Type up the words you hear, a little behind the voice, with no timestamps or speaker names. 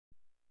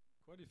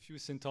quite a few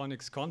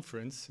Syntonics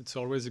conference. It's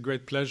always a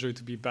great pleasure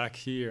to be back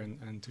here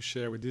and to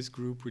share with this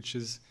group, which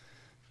is,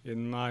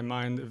 in my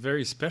mind, a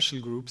very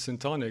special group.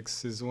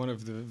 Syntonics is one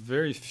of the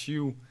very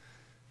few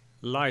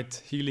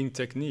light healing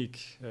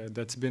technique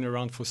that's been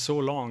around for so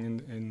long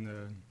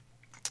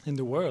in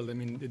the world. I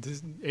mean, it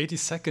is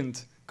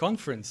 82nd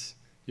conference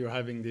you're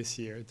having this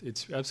year.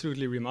 It's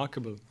absolutely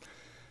remarkable.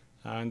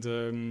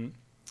 And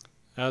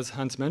as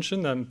Hans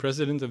mentioned, I'm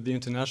president of the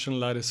International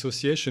Light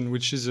Association,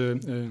 which is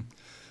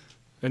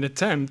an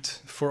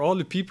attempt for all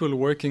the people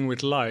working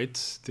with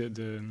light,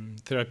 the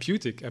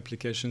therapeutic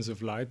applications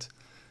of light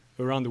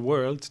around the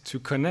world, to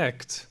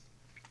connect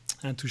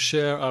and to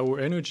share our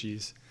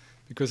energies.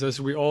 Because as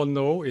we all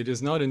know, it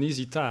is not an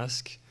easy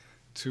task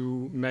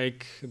to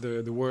make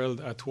the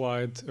world at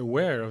wide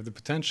aware of the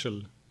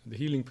potential, the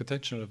healing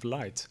potential of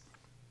light.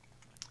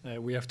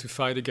 We have to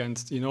fight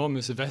against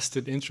enormous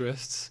vested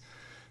interests.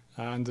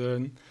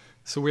 And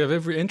so we have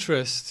every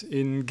interest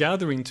in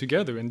gathering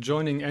together and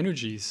joining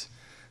energies.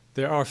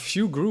 There are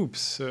few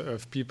groups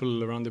of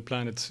people around the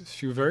planet,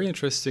 few very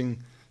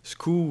interesting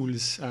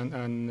schools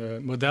and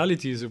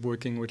modalities of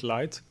working with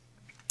light.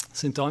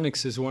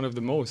 Syntonics is one of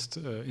the most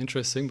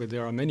interesting, but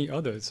there are many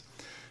others.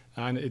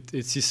 And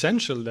it's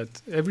essential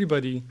that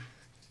everybody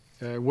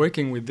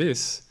working with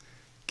this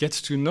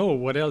gets to know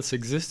what else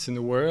exists in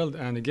the world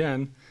and,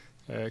 again,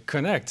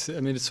 connect. I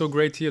mean, it's so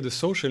great here, the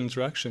social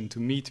interaction, to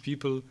meet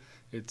people.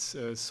 It's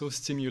so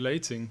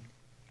stimulating.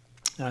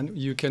 And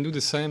you can do the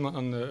same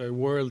on a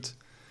worldwide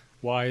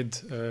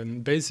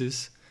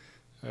basis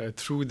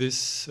through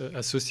this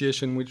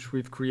association, which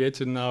we've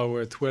created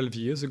now 12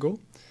 years ago.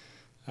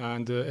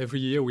 And every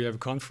year we have a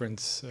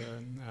conference.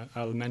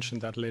 I'll mention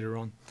that later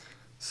on.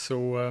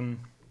 So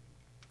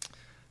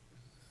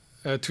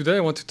today I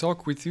want to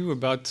talk with you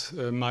about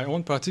my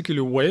own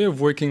particular way of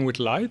working with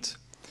light.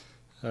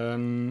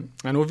 And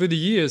over the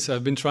years,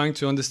 I've been trying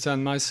to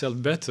understand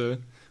myself better.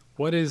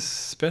 What is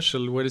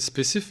special, what is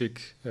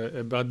specific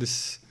about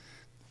this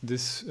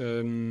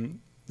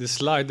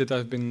light that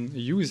I've been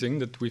using,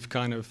 that we've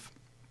kind of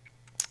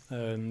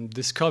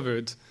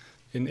discovered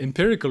in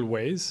empirical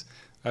ways.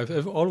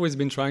 I've always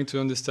been trying to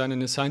understand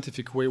in a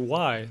scientific way,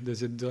 why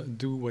does it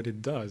do what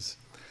it does?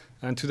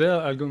 And today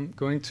I'm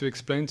going to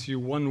explain to you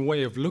one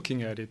way of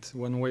looking at it,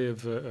 one way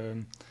of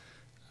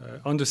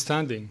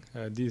understanding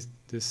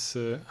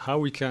how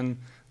we can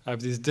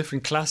have these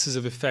different classes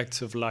of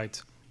effects of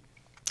light.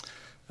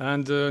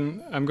 And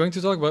I'm going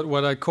to talk about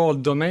what I call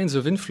domains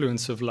of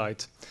influence of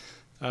light.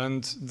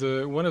 And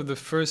one of the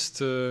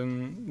first,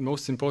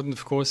 most important,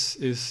 of course,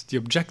 is the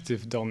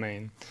objective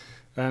domain.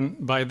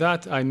 And by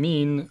that, I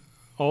mean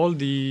all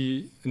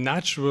the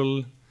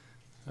natural,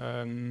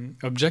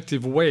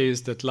 objective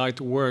ways that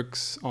light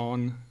works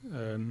on,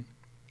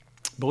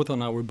 both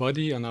on our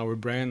body, on our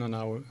brain, on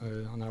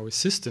our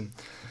system.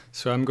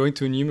 So I'm going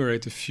to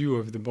enumerate a few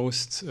of the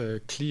most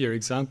clear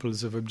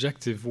examples of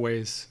objective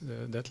ways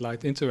that light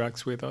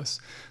interacts with us.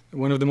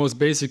 One of the most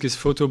basic is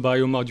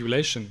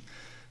photobiomodulation,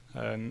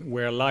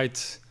 where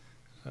light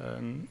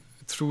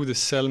through the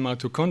cell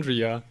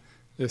mitochondria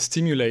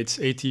stimulates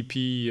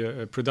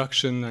ATP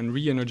production and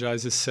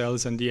re-energizes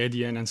cells and the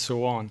ADN and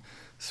so on.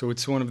 So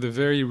it's one of the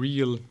very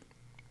real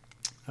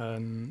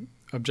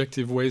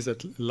objective ways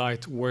that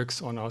light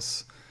works on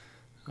us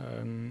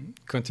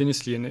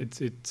continuously. And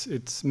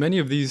it's many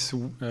of these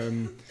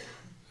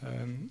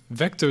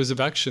vectors of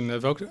action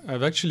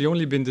have actually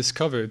only been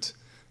discovered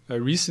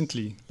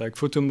recently. Like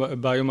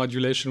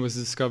photobiomodulation was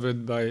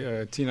discovered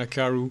by Tina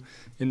Karu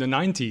in the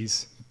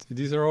 90s.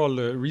 These are all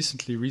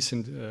recent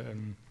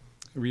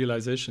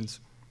realizations.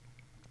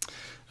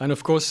 And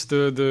of course,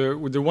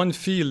 the one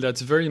field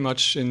that's very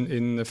much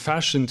in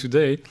fashion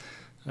today,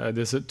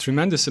 there's a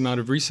tremendous amount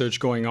of research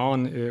going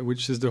on,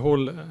 which is the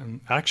whole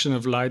action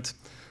of light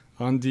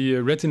on the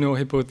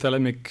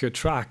retinohypothalamic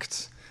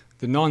tract,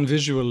 the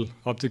non-visual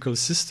optical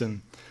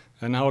system,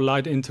 and how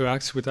light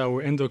interacts with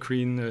our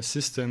endocrine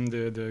system,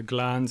 the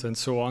glands, and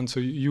so on. So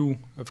you,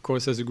 of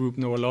course, as a group,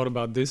 know a lot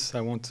about this.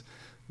 I won't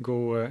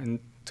go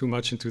too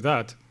much into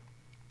that.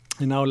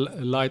 And how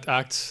light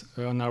acts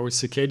on our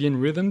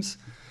circadian rhythms.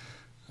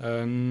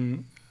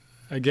 Again,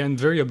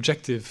 very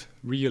objective,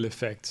 real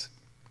effects.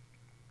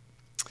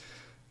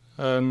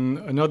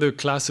 Another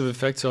class of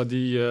effects are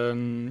the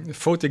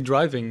photic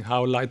driving,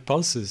 how light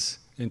pulses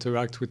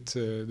interact with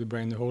the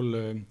brain, the whole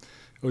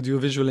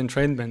audiovisual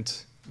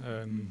entrainment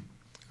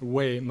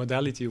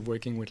modality of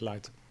working with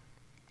light.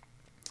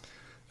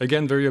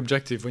 Again, very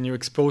objective. When you're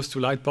exposed to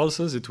light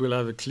pulses, it will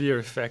have a clear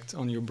effect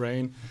on your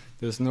brain.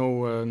 There's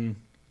no...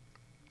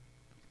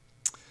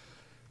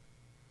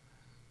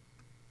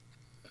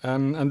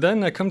 and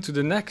then I come to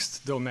the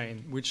next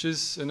domain, which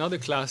is another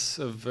class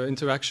of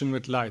interaction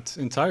with light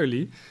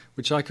entirely,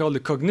 which I call the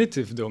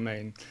cognitive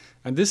domain.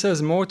 And this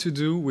has more to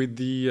do with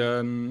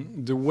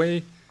the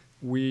way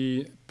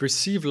we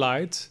perceive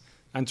light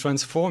and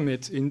transform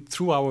it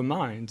through our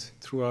mind,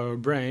 through our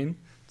brain,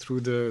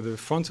 through the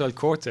frontal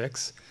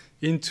cortex,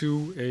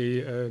 into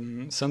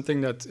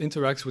something that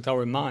interacts with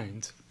our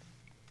mind.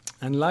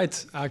 And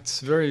light acts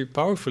very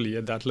powerfully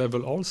at that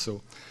level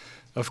also.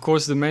 Of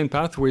course, the main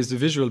pathway is the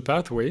visual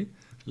pathway,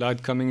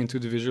 light coming into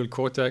the visual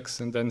cortex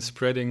and then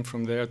spreading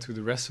from there to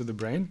the rest of the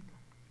brain.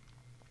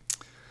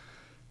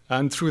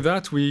 And through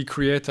that, we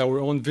create our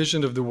own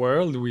vision of the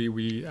world.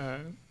 We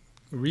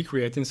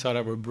recreate inside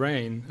our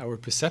brain our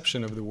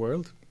perception of the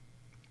world.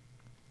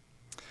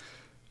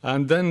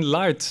 And then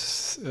light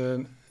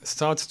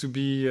starts to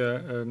be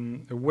a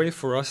way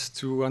for us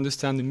to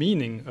understand the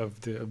meaning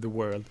of the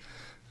world,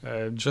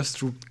 just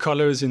through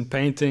colors in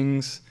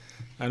paintings,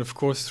 and of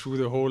course through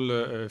the whole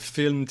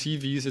film,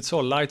 TVs. It's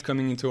all light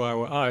coming into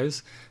our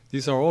eyes.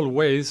 These are all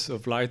ways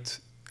of light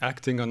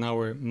acting on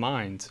our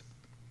mind.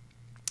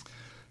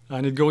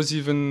 And it goes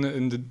even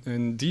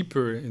in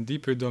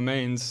deeper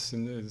domains,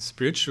 in the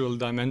spiritual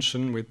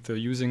dimension, with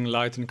using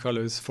light and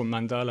colors for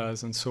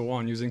mandalas and so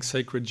on, using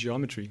sacred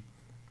geometry.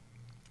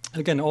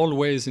 Again, all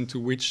ways into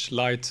which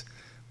light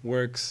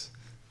works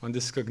on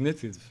this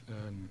cognitive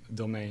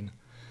domain.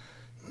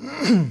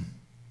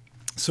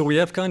 So we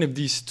have kind of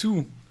these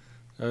two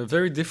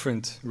very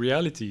different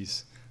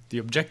realities: the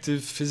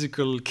objective,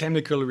 physical,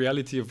 chemical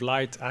reality of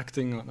light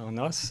acting on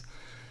us,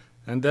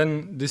 and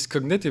then this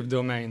cognitive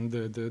domain,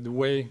 the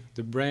way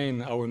the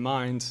brain, our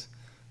mind,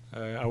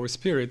 our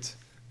spirit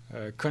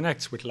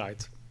connects with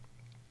light.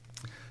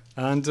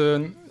 And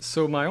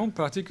so my own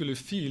particular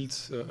field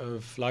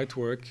of light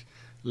work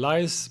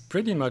lies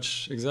pretty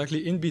much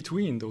exactly in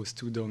between those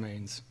two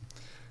domains.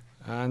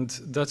 And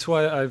that's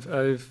why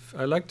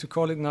I like to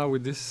call it now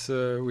with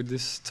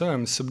this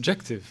term,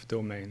 subjective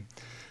domain.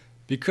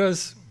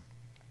 Because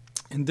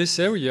in this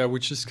area,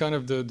 which is kind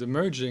of the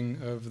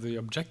merging of the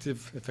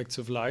objective effects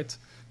of light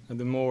and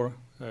the more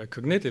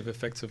cognitive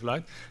effects of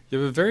light, you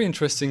have a very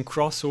interesting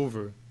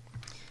crossover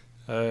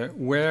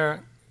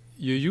where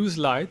you use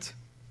light,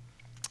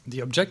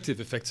 the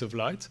objective effects of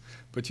light,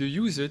 but you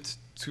use it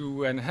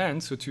to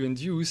enhance or to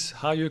induce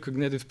higher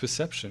cognitive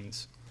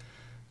perceptions.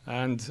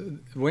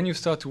 And when you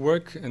start to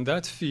work in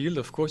that field,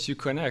 of course, you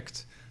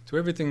connect to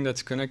everything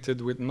that's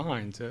connected with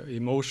mind,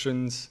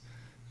 emotions,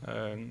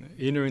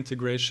 inner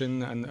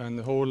integration, and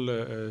the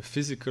whole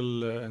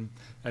physical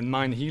and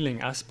mind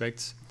healing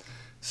aspects.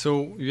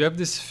 So you have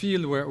this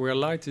field where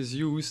light is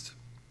used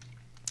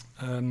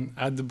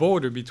at the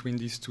border between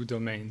these two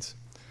domains.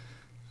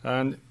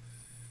 And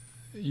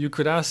you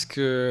could ask,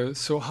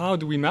 so how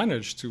do we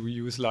manage to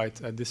use light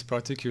at this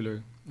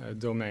particular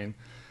domain?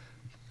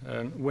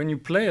 When you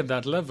play at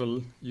that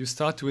level, you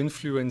start to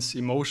influence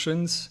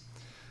emotions,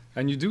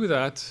 and you do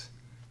that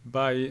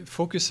by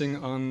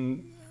focusing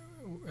on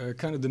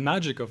kind of the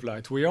magic of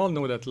light. We all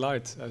know that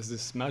light has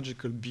this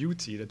magical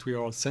beauty that we are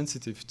all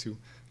sensitive to.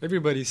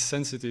 Everybody's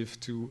sensitive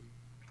to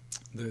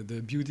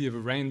the beauty of a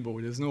rainbow.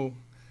 There's no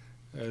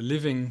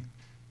living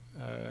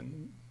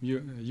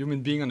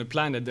human being on the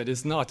planet that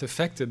is not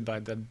affected by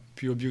that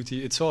pure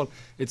beauty.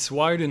 It's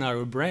wired in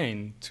our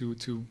brain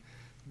to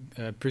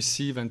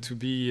perceive and to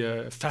be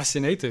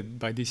fascinated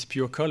by these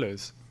pure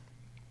colors.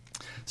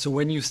 So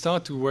when you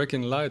start to work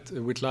in light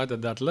with light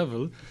at that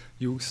level,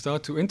 you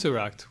start to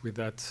interact with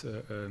that,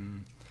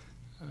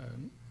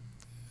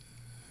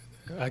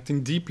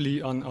 acting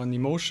deeply on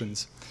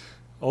emotions.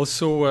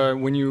 Also,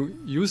 when you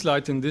use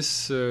light in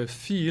this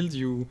field,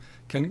 you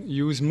can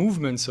use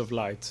movements of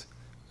light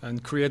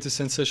and create a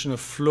sensation of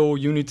flow,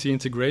 unity,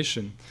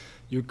 integration.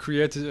 You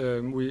create,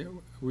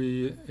 in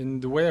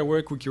the way I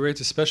work, we create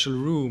a special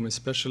room, a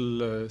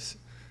special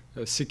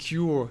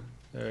secure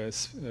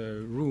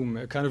room,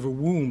 a kind of a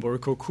womb or a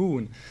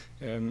cocoon.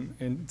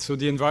 And so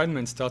the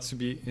environment starts to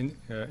be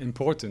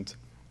important.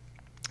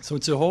 So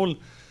it's a whole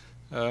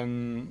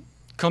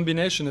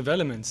combination of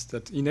elements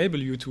that enable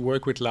you to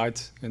work with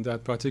light in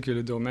that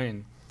particular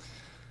domain.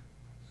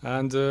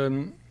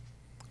 And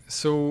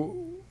so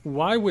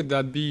why would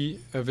that be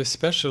of a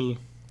special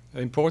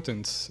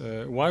importance?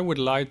 Why would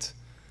light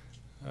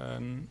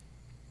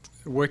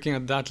working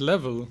at that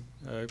level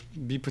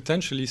be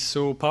potentially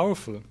so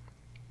powerful?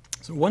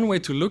 So one way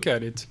to look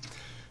at it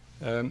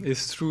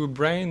is through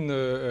brain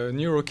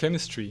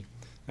neurochemistry.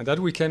 And that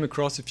we came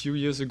across a few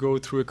years ago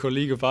through a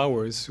colleague of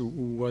ours who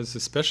was a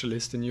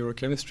specialist in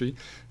neurochemistry.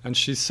 And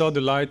she saw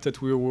the light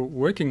that we were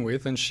working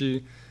with, and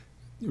she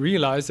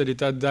realized that it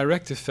had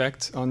direct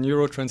effect on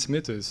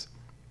neurotransmitters.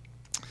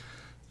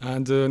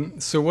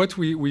 And so what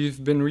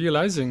we've been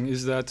realizing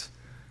is that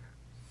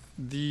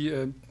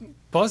the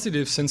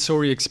positive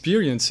sensory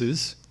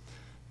experiences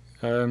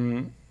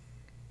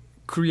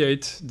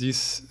create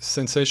these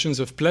sensations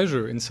of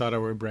pleasure inside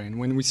our brain.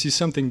 When we see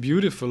something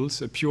beautiful,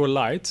 so pure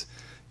light,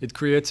 it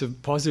creates a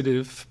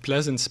positive,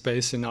 pleasant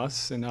space in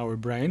us, in our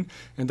brain.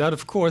 And that,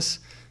 of course,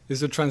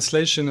 is a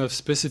translation of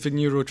specific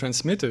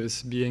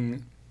neurotransmitters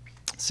being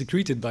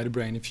secreted by the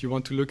brain, if you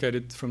want to look at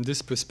it from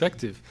this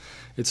perspective.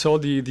 It's all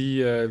the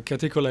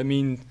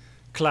catecholamine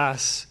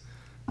class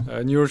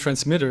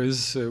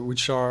neurotransmitters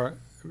which are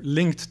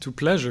linked to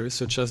pleasure,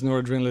 such as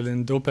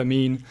noradrenaline,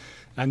 dopamine,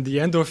 and the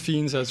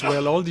endorphins as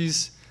well. All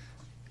these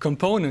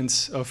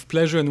components of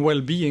pleasure and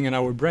well-being in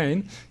our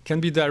brain can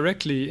be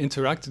directly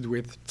interacted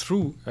with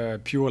through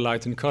pure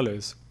light and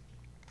colors.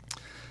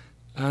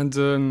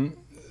 And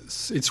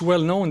it's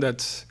well known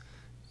that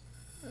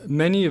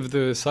many of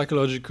the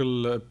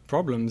psychological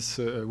problems,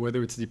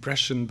 whether it's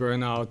depression,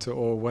 burnout,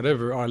 or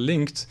whatever, are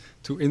linked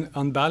to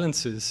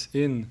imbalances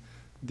in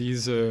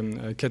these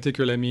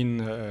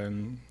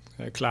catecholamine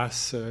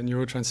class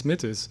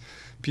neurotransmitters.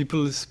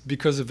 People,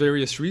 because of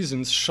various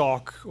reasons,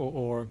 shock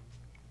or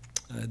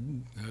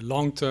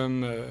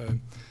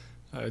long-term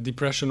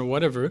depression or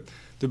whatever,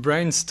 the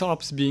brain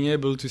stops being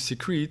able to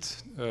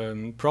secrete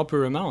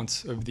proper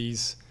amounts of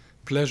these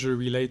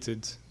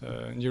pleasure-related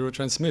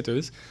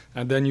neurotransmitters,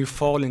 and then you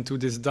fall into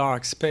this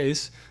dark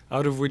space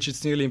out of which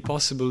it's nearly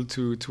impossible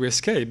to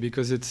escape,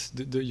 because it's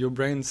your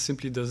brain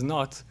simply does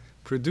not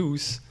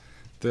produce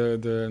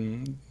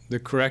the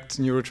correct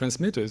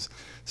neurotransmitters.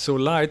 So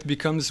light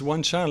becomes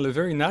one channel, a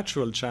very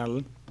natural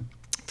channel,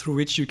 through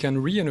which you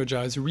can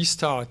re-energize,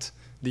 restart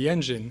the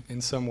engine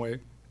in some way.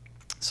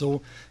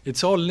 So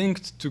it's all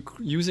linked to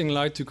using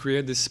light to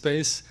create this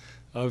space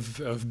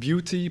of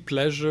beauty,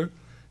 pleasure,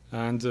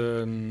 and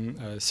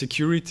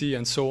security,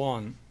 and so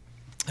on,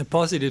 a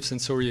positive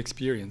sensory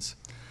experience.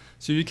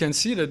 So you can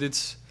see that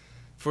it's,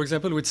 for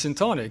example, with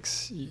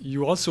Syntonics,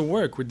 you also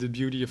work with the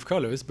beauty of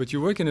colors, but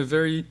you work in a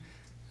very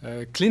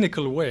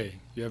clinical way.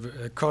 You have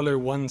a color,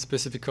 one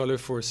specific color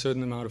for a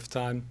certain amount of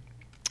time,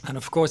 and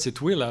of course it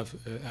will have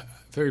a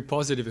very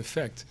positive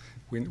effect.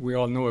 We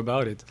all know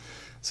about it.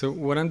 So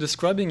what I'm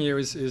describing here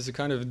is a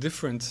kind of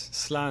different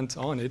slant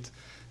on it.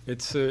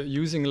 It's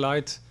using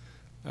light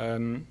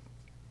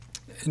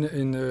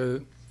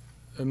in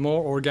a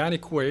more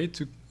organic way,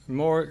 to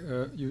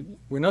more,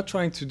 we're not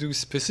trying to do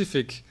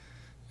specific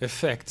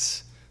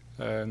effects,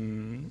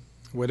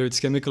 whether it's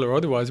chemical or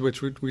otherwise,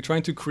 which we're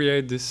trying to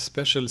create this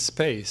special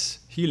space,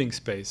 healing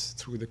space,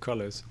 through the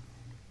colors.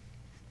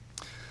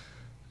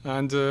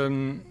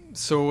 And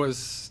so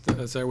as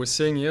I was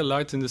saying here,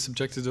 light in the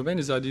subjective domain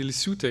is ideally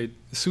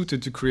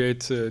suited to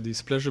create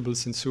these pleasurable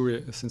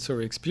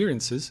sensory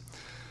experiences.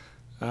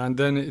 And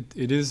then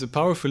it is a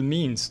powerful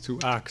means to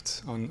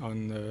act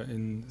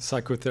in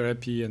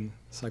psychotherapy and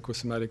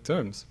psychosomatic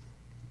terms.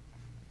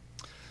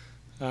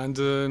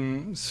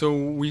 And so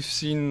we've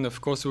seen,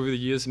 of course, over the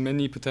years,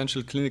 many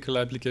potential clinical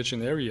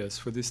application areas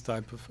for this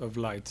type of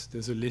light.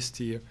 There's a list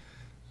here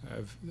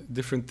of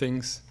different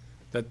things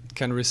that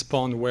can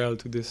respond well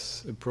to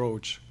this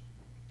approach.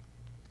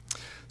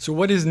 So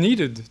what is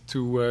needed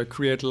to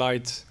create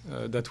light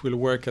that will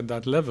work at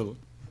that level?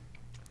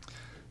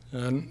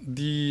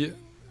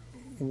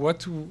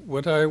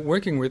 What I'm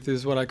working with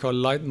is what I call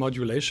light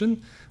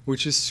modulation,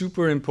 which is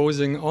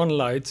superimposing on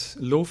light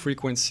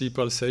low-frequency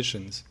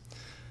pulsations.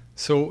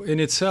 So in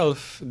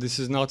itself, this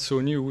is not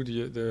so new.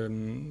 The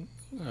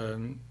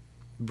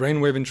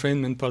brainwave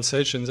entrainment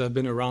pulsations have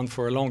been around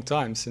for a long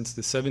time, since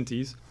the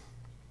 70s.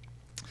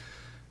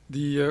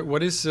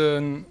 What is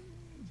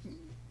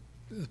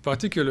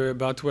particular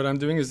about what I'm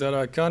doing is that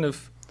I kind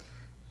of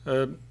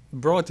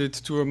brought it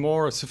to a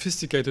more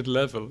sophisticated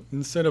level.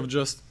 Instead of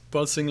just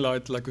pulsing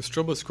light like a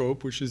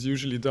stroboscope, which is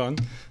usually done,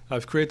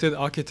 I've created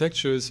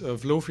architectures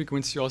of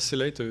low-frequency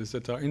oscillators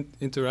that are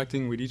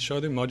interacting with each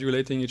other,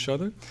 modulating each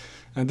other.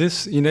 And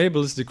this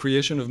enables the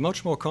creation of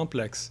much more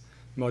complex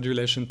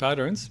modulation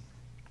patterns.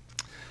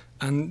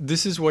 And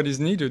this is what is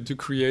needed to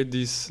create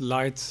these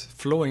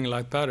flowing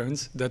light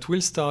patterns that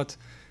will start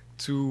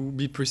to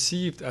be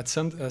perceived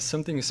as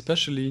something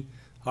especially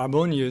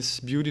harmonious,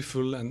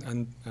 beautiful,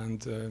 and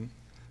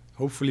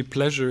hopefully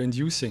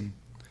pleasure-inducing.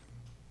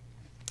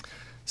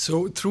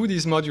 So through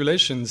these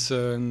modulations,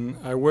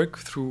 I work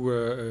through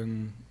a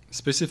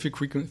specific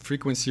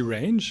frequency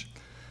range.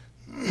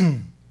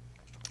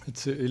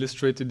 It's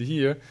illustrated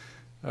here.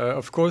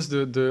 Of course,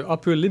 the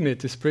upper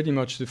limit is pretty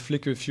much the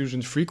flicker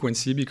fusion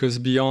frequency, because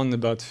beyond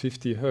about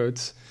 50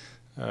 hertz,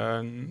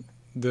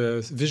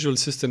 the visual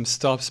system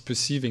stops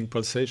perceiving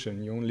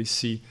pulsation. You only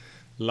see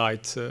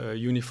light,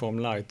 uniform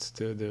light.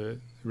 The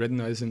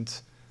retina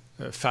isn't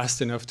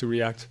fast enough to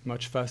react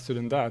much faster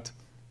than that.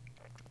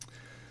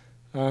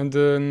 And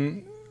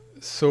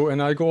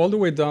and I go all the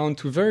way down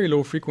to very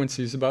low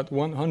frequencies, about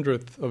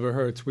 1/100th of a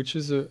hertz, which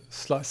is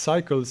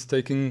cycles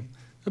taking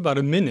about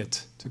a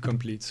minute to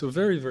complete. So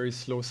very, very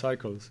slow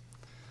cycles.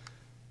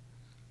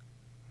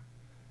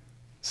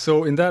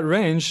 So in that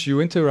range, you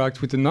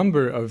interact with a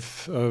number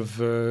of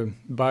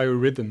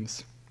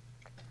biorhythms.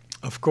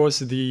 Of course,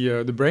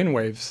 the brain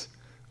waves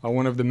are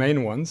one of the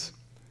main ones.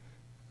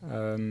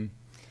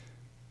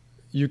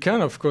 You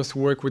can, of course,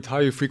 work with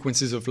higher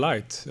frequencies of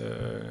light.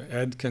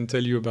 Ed can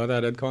tell you about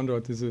that. Ed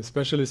Conrad is a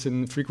specialist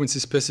in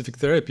frequency-specific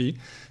therapy.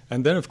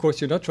 And then, of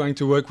course, you're not trying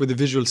to work with the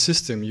visual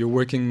system. You're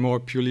working more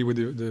purely with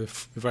the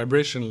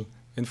vibrational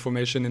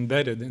information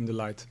embedded in the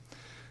light.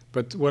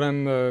 But what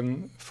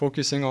I'm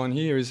focusing on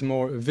here is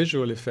more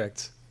visual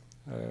effects.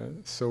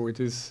 So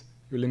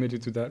you're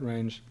limited to that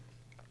range.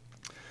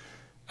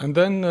 And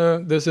then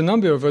there's a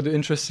number of other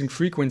interesting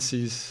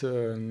frequencies,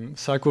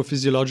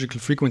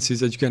 psychophysiological frequencies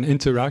that you can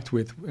interact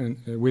with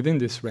within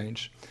this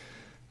range.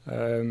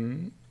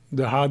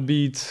 The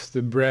heartbeat,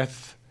 the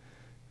breath,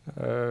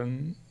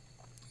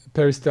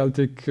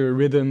 peristaltic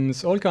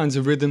rhythms, all kinds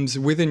of rhythms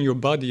within your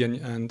body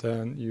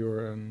and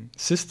your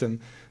system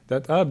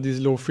that have these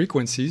low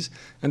frequencies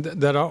and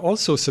that are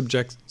also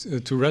subject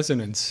to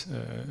resonance.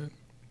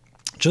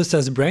 Just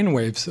as brain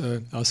waves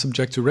are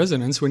subject to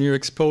resonance, when you're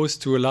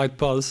exposed to a light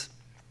pulse,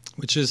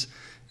 which is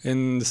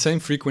in the same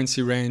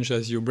frequency range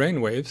as your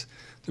brain waves,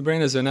 the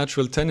brain has a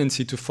natural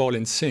tendency to fall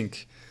in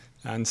sync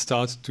and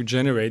start to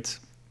generate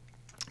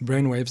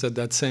brain waves at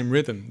that same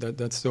rhythm.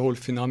 That's the whole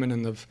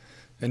phenomenon of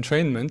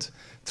entrainment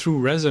through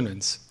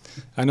resonance.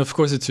 And of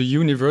course, it's a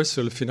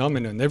universal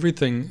phenomenon.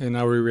 Everything in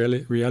our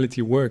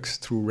reality works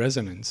through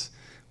resonance,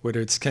 whether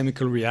it's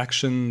chemical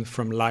reaction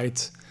from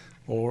light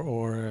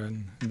or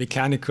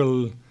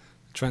mechanical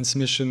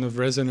transmission of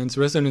resonance.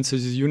 Resonance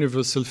is a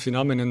universal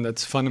phenomenon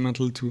that's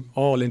fundamental to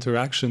all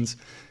interactions.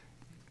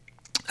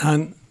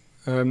 And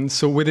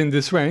so within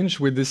this range,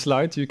 with this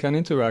light, you can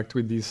interact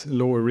with these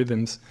lower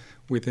rhythms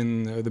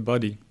within the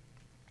body.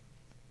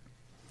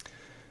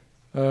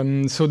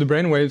 So the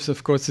brainwaves,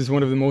 of course, is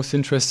one of the most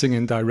interesting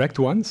and direct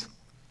ones.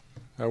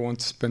 I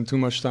won't spend too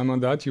much time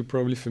on that. You're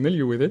probably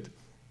familiar with it.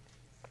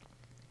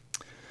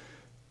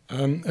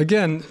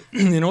 Again,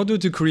 in order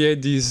to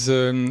create these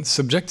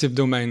subjective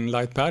domain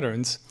light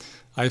patterns,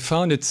 I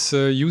found it's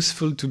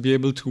useful to be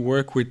able to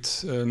work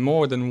with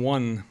more than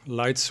one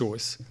light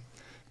source,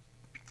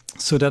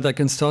 so that I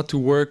can start to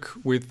work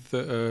with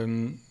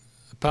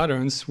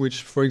patterns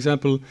which, for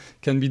example,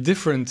 can be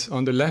different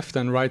on the left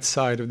and right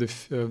side of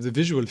the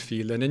visual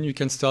field. And then you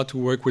can start to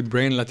work with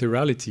brain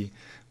laterality,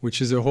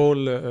 which is a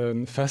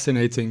whole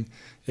fascinating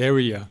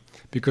area.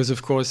 Because,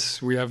 of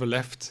course, we have a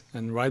left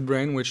and right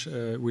brain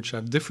which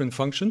have different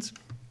functions.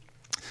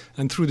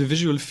 And through the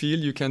visual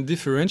field, you can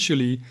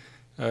differentially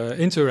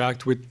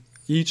interact with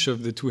each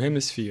of the two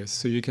hemispheres.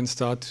 So you can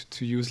start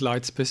to use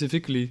light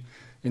specifically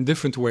in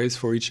different ways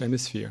for each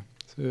hemisphere.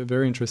 It's a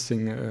very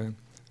interesting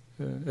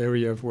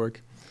area of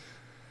work.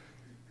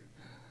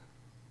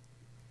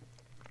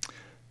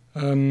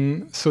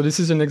 So this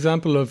is an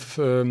example of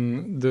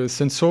the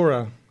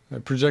Sensora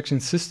projection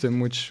system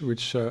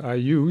which I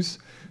use.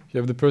 You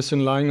have the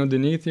person lying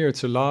underneath here.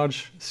 It's a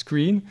large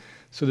screen.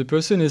 So the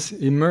person is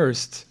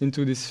immersed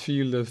into this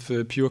field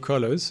of pure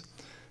colors.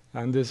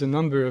 And there's a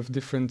number of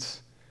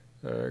different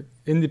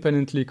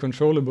independently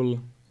controllable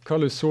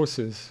color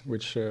sources,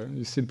 which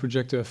you see the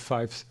projector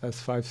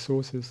has five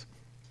sources.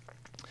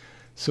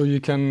 So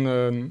you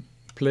can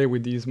play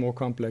with these more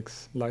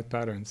complex light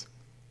patterns.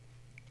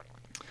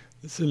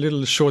 It's a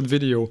little short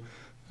video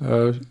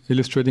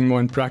illustrating more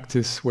in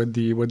practice what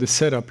the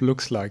setup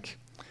looks like.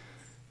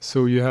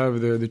 So you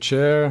have the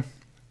chair,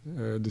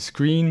 the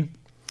screen,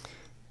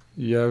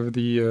 you have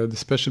the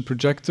special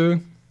projector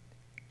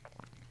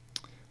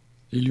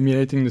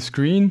illuminating the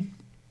screen.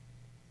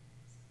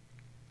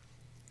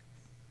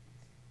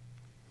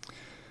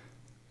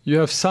 You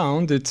have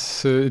sound.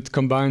 It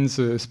combines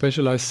a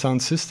specialized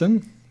sound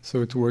system,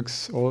 so it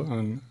works all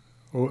on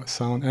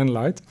sound and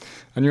light.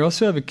 And you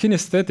also have a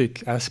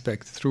kinesthetic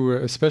aspect through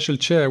a special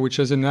chair which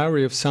has an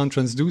array of sound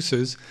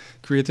transducers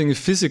creating a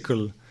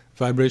physical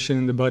vibration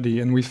in the body.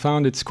 And we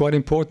found it's quite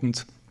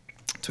important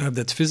to have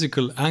that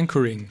physical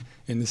anchoring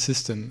in the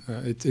system.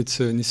 It's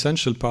an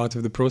essential part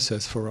of the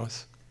process for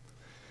us.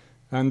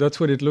 And that's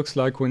what it looks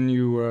like when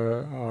you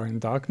are in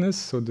darkness.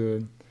 So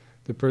the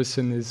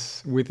person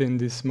is within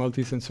this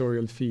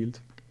multi-sensorial field.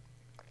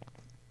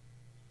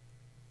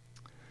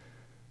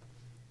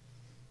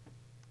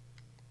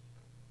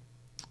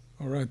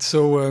 All right,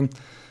 so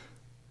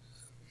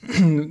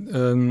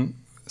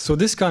so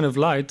this kind of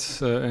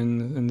light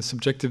in the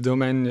subjective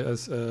domain,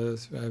 as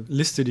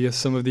listed here,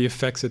 some of the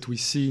effects that we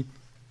see.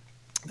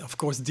 Of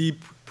course,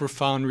 deep,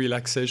 profound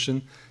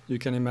relaxation, you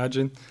can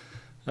imagine.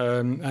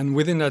 And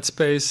within that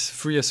space,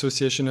 free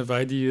association of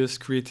ideas,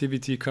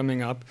 creativity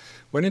coming up.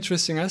 One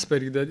interesting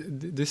aspect is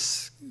that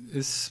this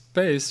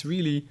space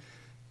really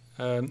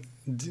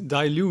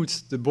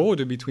dilutes the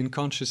border between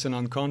conscious and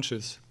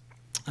unconscious.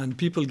 And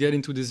people get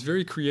into this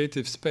very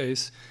creative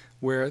space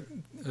where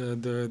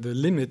the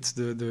limit,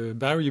 the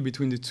barrier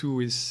between the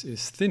two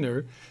is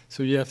thinner.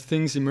 So you have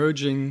things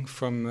emerging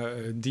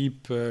from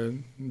deep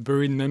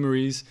buried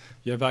memories.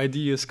 You have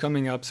ideas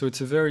coming up. So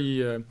it's a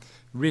very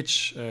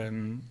rich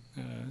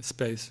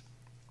space.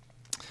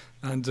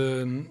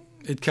 And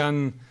it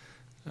can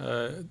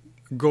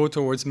go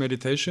towards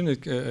meditation.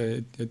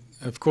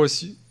 Of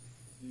course,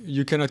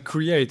 you cannot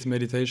create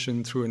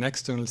meditation through an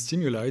external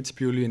stimuli. It's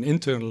purely an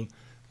internal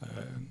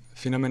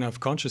phenomena of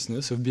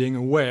consciousness, of being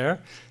aware,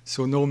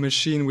 so no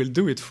machine will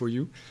do it for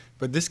you.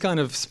 But this kind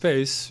of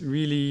space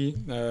really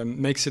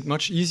makes it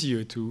much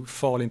easier to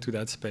fall into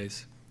that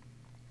space.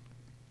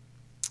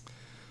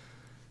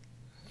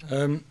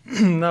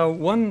 Now,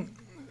 one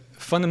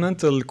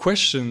fundamental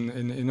question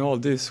in all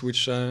this,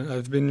 which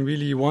I've been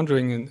really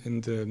wondering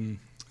in the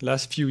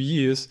last few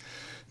years,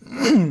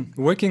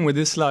 working with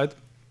this light,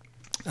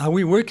 are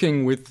we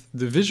working with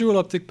the visual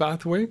optic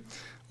pathway,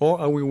 or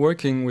are we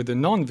working with a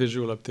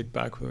non-visual optic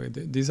pathway?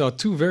 These are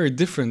two very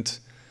different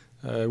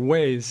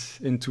ways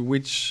into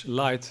which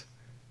light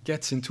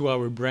gets into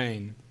our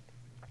brain.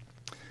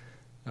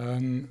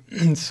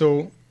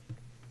 So,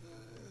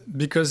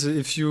 because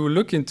if you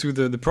look into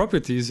the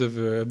properties of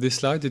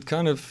this light, it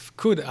kind of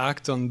could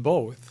act on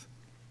both.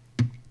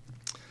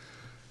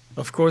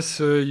 Of course,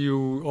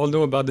 you all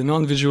know about the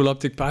non-visual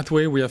optic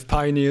pathway. We have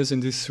pioneers in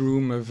this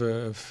room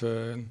of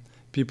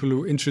people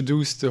who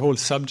introduced the whole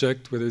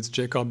subject, whether it's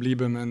Jacob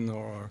Lieberman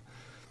or...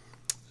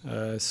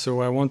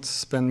 so I won't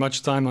spend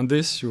much time on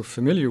this. You're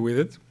familiar with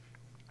it.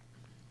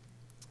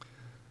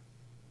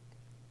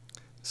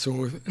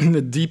 So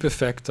a deep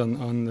effect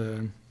on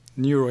the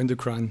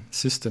neuroendocrine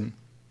system.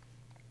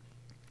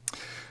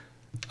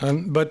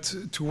 But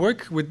to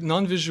work with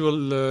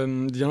non-visual,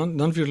 the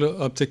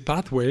non-visual optic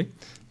pathway,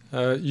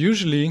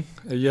 usually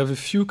you have a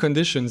few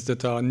conditions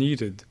that are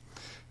needed.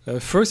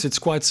 First, it's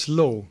quite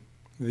slow.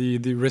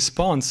 The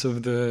response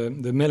of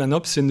the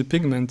melanopsin, the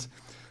pigment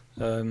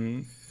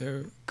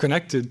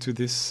connected to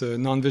this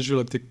non-visual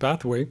optic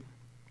pathway,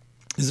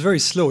 is very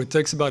slow. It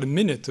takes about a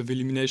minute of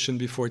illumination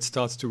before it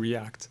starts to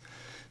react.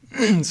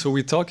 So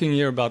we're talking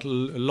here about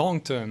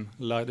long-term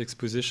light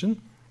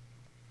exposition.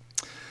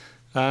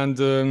 And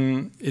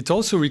it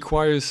also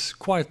requires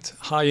quite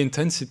high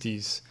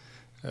intensities.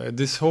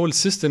 This whole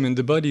system in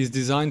the body is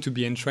designed to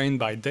be entrained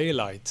by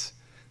daylight.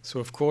 So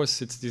of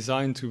course it's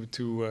designed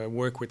to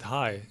work with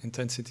high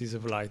intensities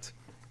of light.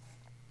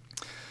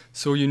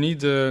 So you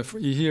need,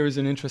 here is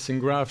an interesting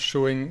graph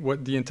showing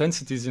what the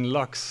intensities in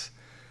lux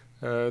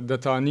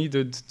that are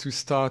needed to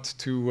start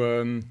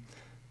to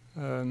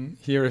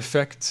here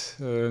affect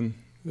the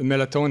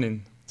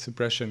melatonin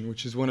suppression,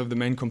 which is one of the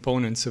main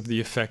components of the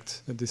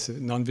effect, this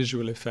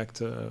non-visual effect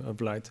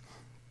of light.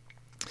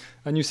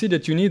 And you see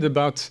that you need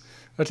about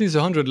at least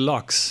 100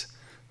 lux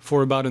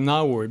for about an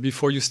hour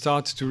before you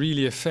start to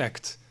really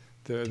affect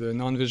the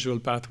non-visual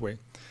pathway.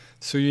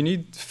 So you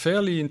need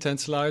fairly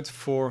intense light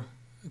for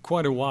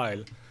quite a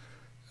while.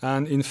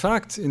 And in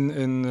fact,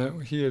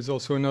 here is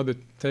also another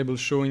table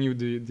showing you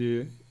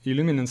the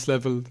illuminance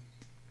level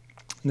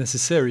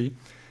necessary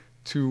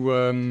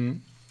to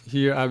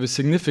here have a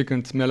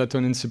significant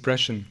melatonin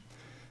suppression.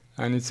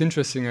 And it's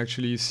interesting,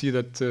 actually, you see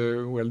that,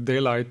 well,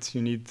 daylight,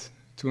 you need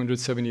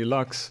 270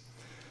 lux.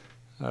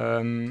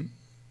 Of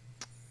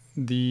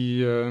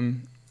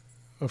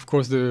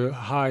course, the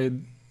high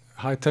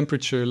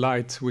temperature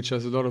light, which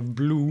has a lot of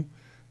blue,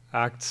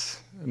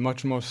 acts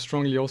much more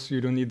strongly. Also,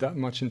 you don't need that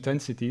much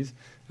intensities.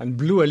 And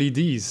blue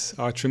LEDs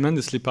are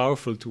tremendously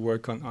powerful to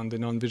work on the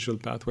non-visual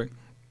pathway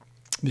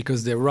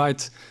because they're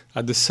right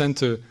at the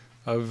center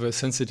of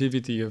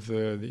sensitivity of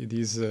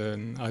these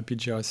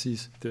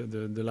IPGRCs,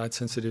 the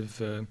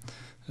light-sensitive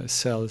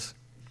cells.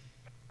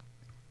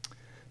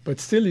 But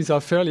still, these are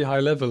fairly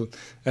high level.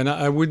 And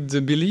I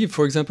would believe,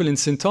 for example, in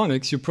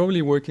Syntonics, you're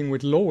probably working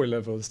with lower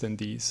levels than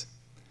these.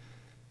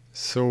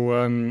 So,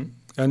 and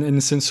in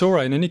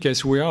Sensora, in any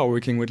case, we are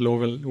working with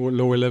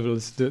lower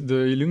levels.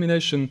 The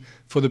illumination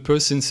for the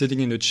person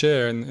sitting in the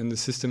chair and the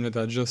system that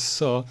I just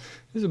saw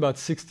is about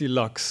 60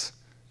 lux,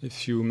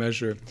 if you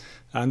measure.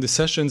 And the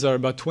sessions are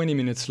about 20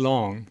 minutes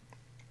long.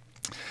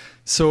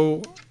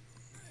 So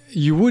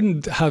you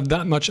wouldn't have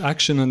that much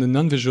action on the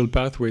non-visual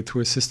pathway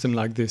through a system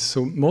like this.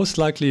 So most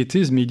likely it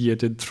is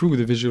mediated through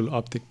the visual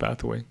optic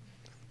pathway.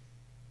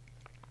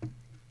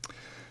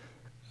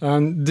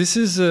 This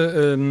is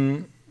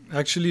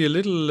actually a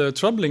little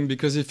troubling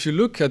because if you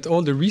look at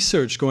all the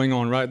research going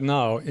on right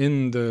now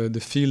in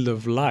the field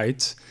of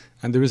light,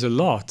 and there is a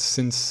lot,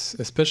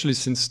 especially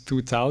since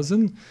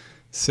 2000,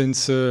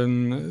 since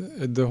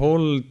the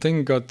whole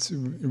thing got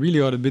really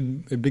a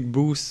big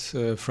boost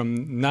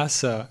from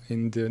NASA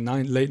in the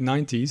late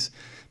 90s,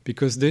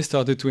 because they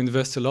started to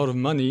invest a lot of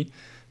money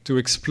to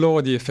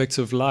explore the effects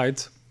of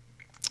light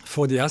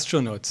for the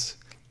astronauts.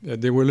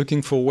 They were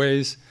looking for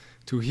ways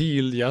to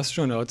heal the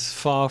astronauts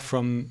far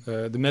from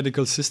the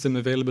medical system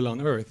available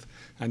on Earth.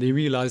 And they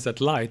realized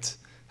that light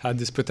had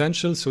this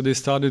potential, so they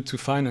started to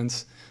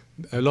finance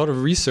a lot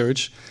of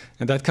research,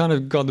 and that kind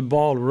of got the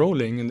ball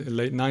rolling in the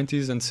late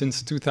 90s, and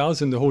since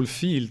 2000 the whole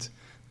field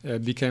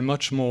became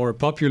much more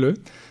popular,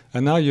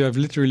 and now you have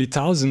literally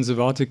thousands of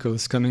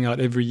articles coming out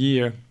every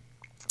year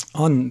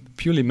on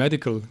purely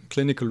medical,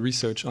 clinical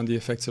research on the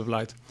effects of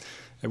light,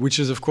 which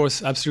is of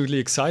course absolutely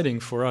exciting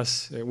for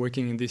us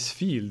working in this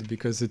field,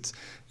 because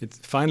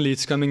finally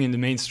it's coming in the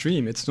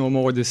mainstream. It's no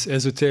more this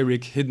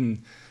esoteric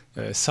hidden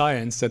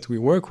science that we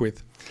work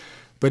with.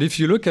 But if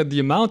you look at the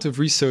amount of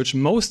research,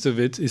 most of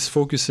it is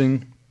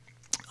focusing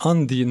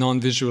on the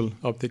non-visual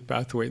optic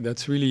pathway.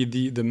 That's really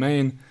the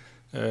main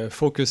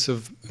focus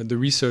of the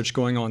research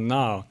going on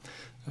now.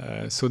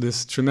 So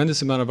there's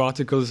tremendous amount of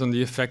articles on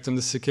the effect on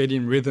the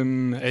circadian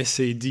rhythm,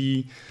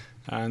 SAD,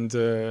 and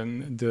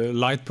the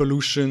light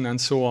pollution,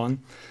 and so on.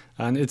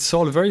 And it's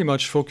all very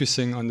much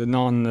focusing on the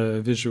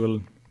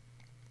non-visual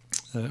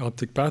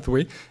optic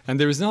pathway. And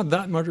there is not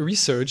that much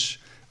research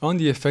on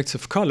the effects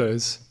of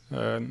colors,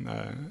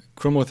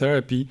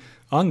 chromotherapy,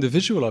 on the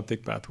visual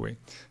optic pathway.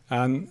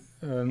 And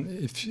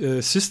if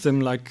a system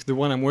like the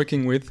one I'm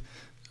working with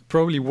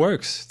probably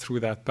works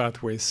through that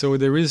pathway. So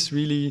there is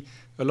really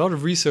a lot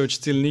of research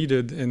still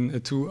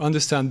needed to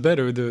understand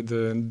better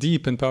the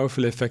deep and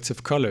powerful effects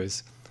of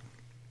colors.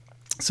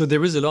 So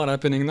there is a lot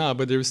happening now,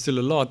 but there is still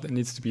a lot that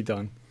needs to be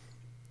done.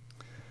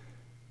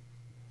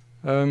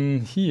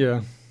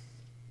 Here.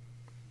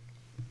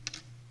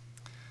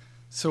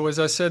 So as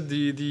I said,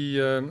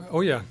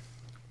 oh yeah,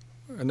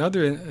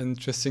 another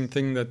interesting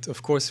thing that,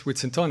 of course, with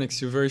Syntonics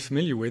you're very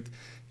familiar with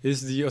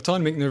is the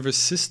autonomic nervous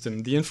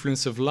system. The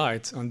influence of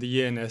light on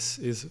the ENS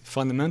is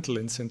fundamental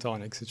in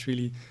Syntonics. It's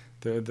really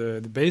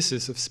the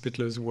basis of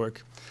Spittler's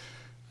work.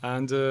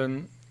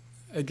 And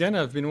again,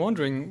 I've been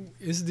wondering,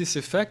 is this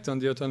effect on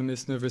the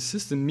autonomous nervous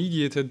system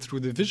mediated through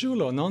the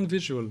visual or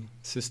non-visual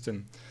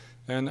system?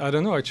 And I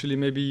don't know, actually,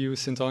 maybe you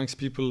Syntonics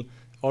people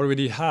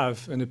already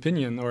have an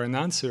opinion or an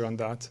answer on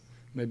that.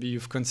 Maybe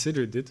you've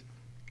considered it.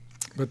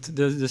 But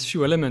there's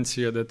few elements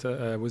here that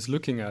I was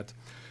looking at.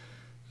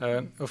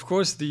 Of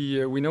course,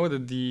 we know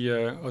that the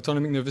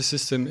autonomic nervous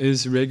system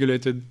is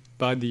regulated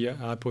by the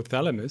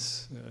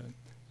hypothalamus.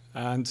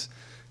 And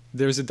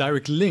there's a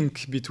direct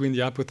link between the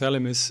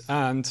hypothalamus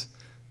and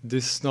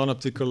this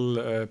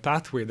non-optical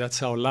pathway. That's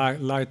how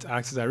light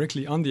acts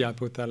directly on the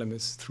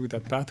hypothalamus through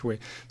that pathway.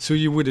 So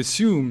you would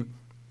assume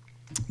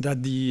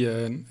that the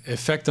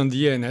effect on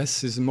the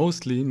ENS is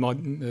mostly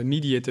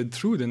mediated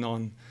through the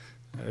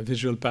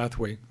non-visual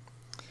pathway.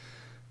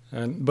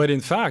 But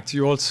in fact,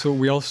 we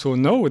also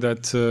know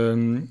that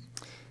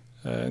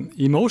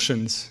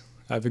emotions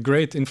have a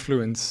great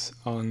influence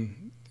on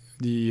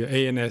the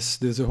ANS.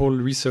 There's a whole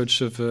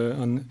research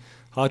on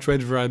heart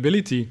rate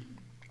variability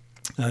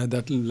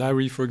that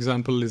Larry, for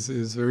example,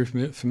 is very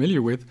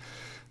familiar with,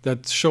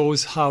 that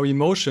shows how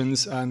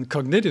emotions and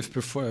cognitive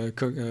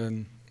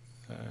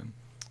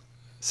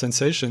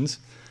sensations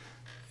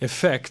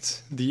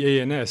affect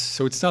the ANS.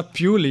 So it's not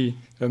purely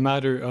a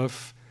matter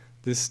of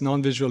this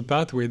non-visual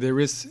pathway. There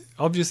is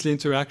obviously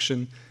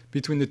interaction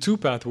between the two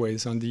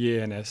pathways on the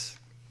ANS.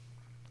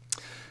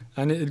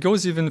 And it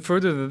goes even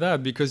further than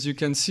that, because you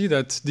can see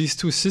that these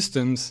two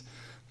systems,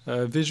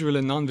 visual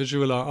and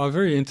non-visual, are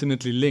very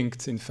intimately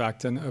linked, in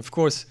fact. And of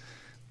course,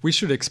 we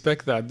should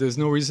expect that. There's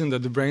no reason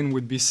that the brain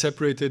would be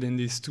separated in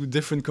these two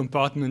different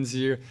compartments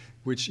here,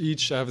 which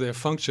each have their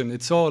function.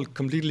 It's all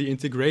completely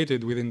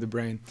integrated within the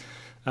brain.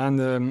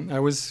 And I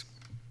was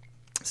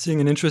seeing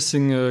an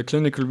interesting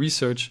clinical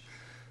research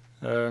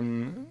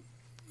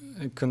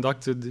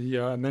conducted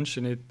here, I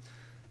mentioned it,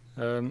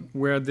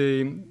 where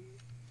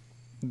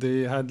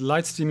they had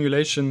light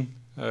stimulation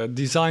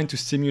designed to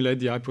stimulate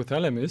the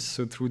hypothalamus,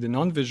 so through the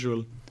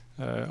non-visual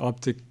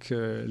optic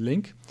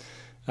link.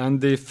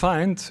 And they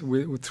find,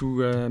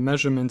 through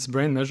measurements,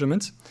 brain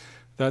measurements,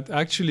 that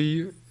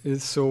actually,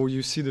 so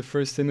you see the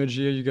first image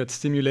here, you get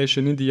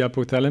stimulation in the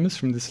hypothalamus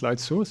from this light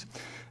source.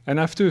 And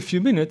after a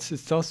few minutes, it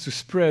starts to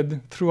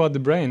spread throughout the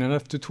brain. And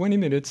after 20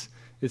 minutes,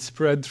 it's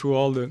spread through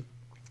all the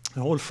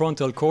whole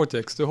frontal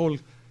cortex, the whole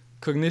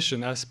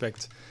cognition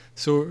aspect.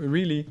 So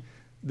really,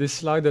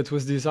 this light that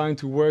was designed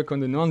to work on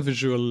the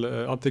non-visual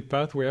optic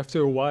pathway,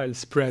 after a while,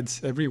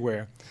 spreads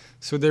everywhere.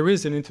 So there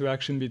is an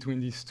interaction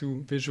between these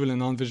two visual and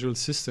non-visual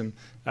systems,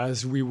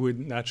 as we would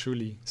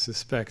naturally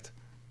suspect.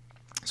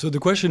 So the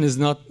question is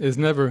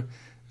never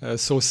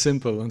so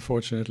simple,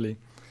 unfortunately.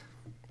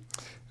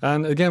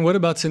 And again, what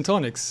about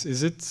Syntonics?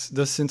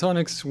 Does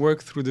Syntonics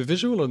work through the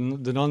visual or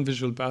the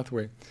non-visual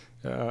pathway?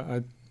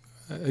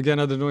 Again,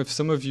 I don't know if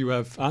some of you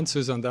have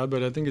answers on that,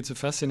 but I think it's a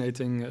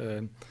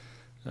fascinating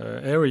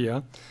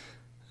area.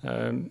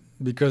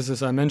 Because,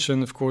 as I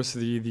mentioned, of course,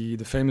 the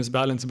famous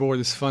balance board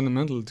is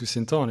fundamental to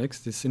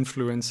Syntonics, this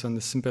influence on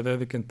the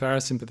sympathetic and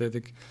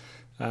parasympathetic.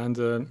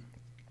 And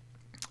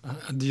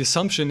the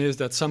assumption is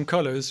that some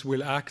colors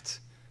will act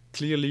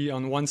clearly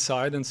on one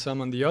side and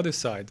some on the other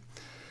side.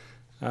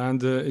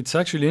 And it's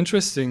actually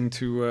interesting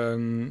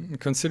to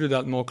consider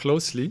that more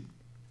closely.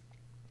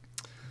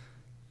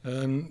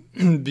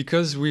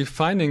 Because we're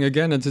finding,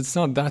 again, that it's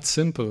not that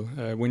simple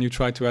when you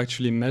try to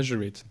actually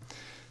measure it.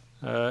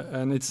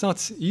 And it's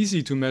not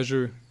easy to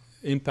measure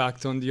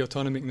impact on the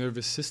autonomic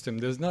nervous system.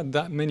 There's not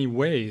that many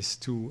ways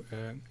to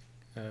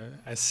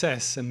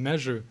assess and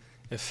measure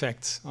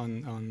effects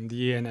on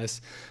the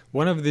ANS.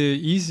 One of the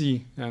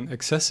easy and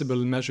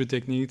accessible measure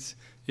techniques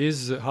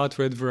is heart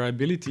rate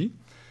variability.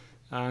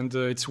 And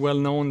it's well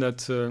known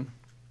that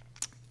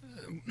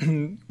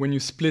when you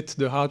split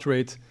the heart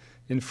rate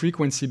in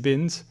frequency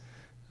bins,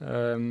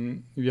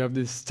 you have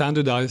this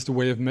standardized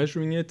way of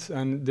measuring it,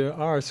 and there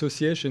are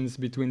associations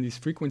between these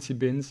frequency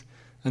bins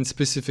and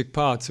specific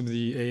parts of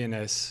the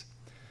ANS.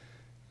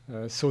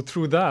 So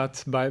through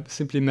that, by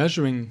simply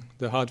measuring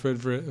the heart rate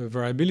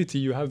variability,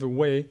 you have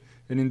an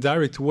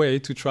indirect way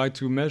to try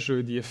to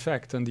measure the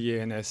effect on the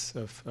ANS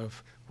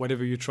of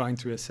whatever you're trying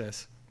to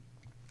assess.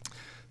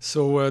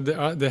 So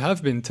there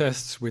have been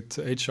tests with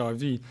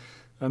HRV.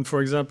 And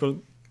for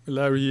example,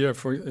 Larry here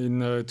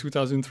in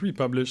 2003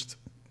 published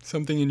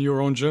something in your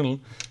own journal,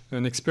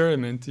 an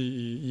experiment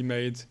he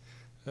made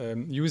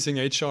using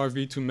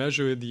HRV to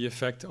measure the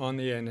effect on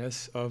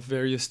ANS of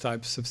various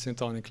types of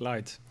syntonic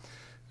light.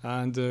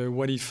 And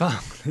what he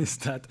found is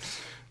that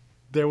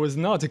there was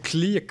not a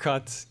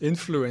clear-cut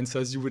influence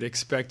as you would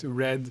expect.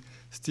 Red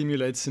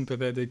stimulates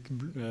sympathetic,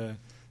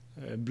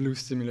 blue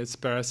stimulates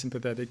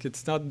parasympathetic.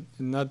 It's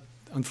not,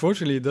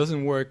 unfortunately, it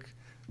doesn't work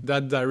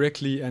that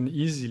directly and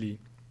easily.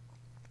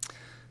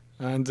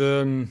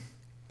 And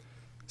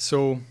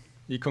so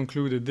he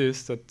concluded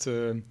this,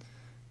 that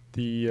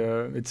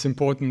it's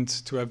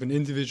important to have an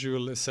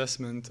individual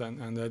assessment,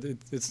 and that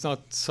it's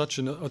not such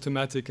an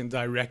automatic and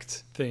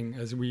direct thing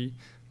as we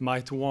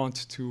might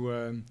want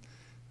to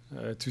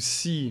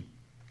see.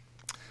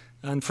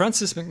 And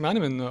Frances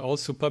McManaman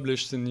also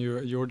published in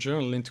your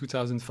journal in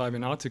 2005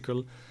 an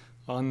article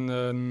on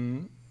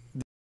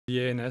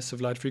the ANS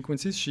of light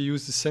frequencies. She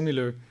used the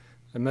similar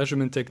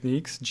measurement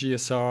techniques,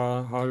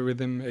 GSR, heart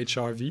rhythm,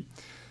 HRV.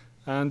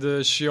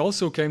 And she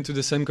also came to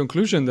the same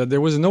conclusion, that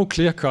there was no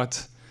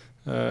clear-cut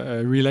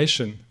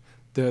relation.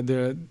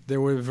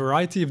 There were a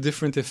variety of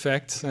different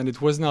effects, and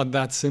it was not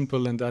that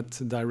simple and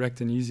that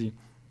direct and easy.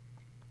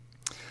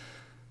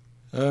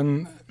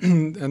 And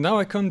now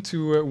I come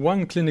to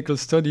one clinical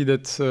study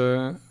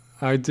that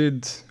I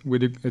did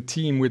with a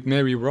team with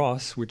Mary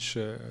Ross, which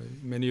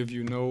many of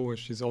you know.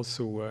 She's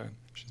also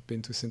she's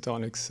been to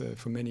Syntonic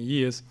for many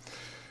years.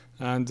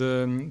 And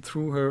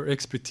through her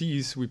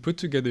expertise, we put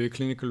together a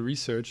clinical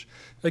research,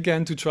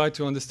 again, to try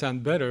to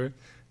understand better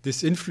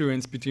this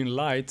influence between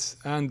light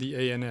and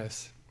the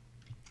ANS.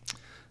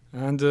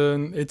 And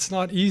it's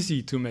not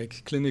easy to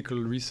make clinical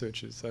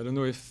researches. I don't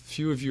know if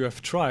few of you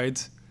have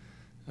tried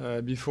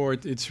before.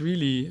 It's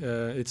really,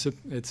 it's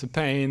a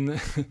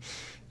pain.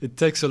 It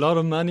takes a lot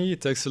of money.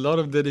 It takes a lot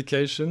of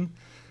dedication.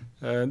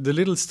 The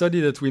little study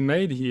that we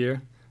made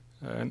here,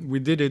 we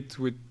did it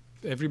with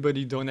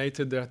everybody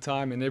donated their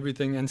time and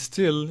everything, and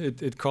still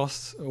it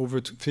costs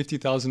over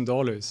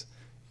 $50,000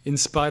 in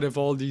spite of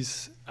all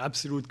these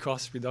absolute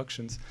cost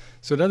reductions.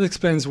 So that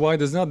explains why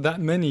there's not that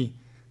many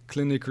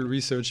clinical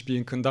research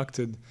being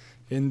conducted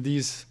in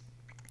these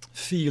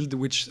fields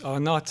which are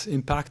not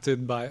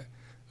impacted by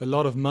a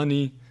lot of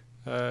money,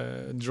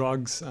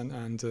 drugs,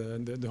 and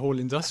the whole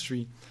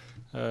industry,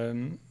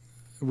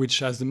 which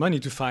has the money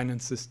to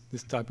finance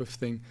this type of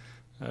thing.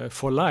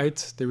 For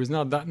light, there is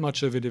not that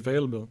much of it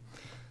available.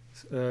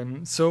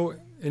 So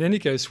in any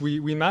case,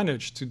 we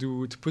managed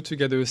to put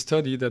together a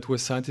study that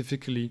was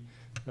scientifically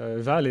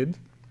valid.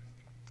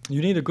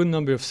 You need a good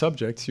number of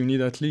subjects. You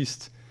need at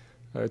least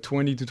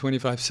 20 to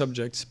 25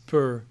 subjects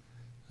per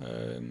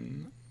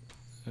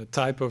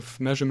type of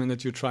measurement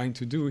that you're trying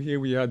to do. Here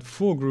we had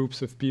 4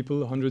 groups of people,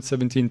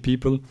 117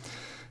 people,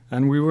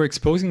 and we were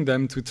exposing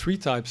them to 3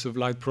 types of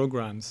light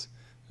programs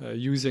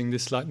using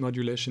this light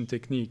modulation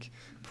technique.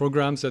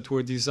 Programs that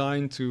were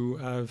designed to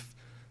have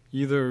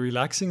either a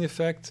relaxing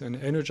effect, an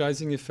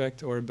energizing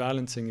effect, or a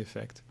balancing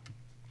effect.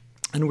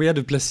 And we had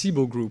a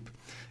placebo group.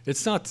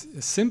 It's not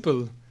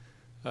simple.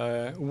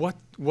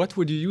 What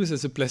would you use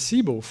as a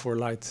placebo for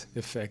light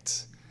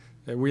effects?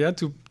 We had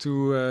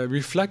to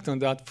reflect on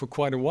that for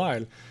quite a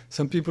while.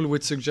 Some people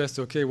would suggest,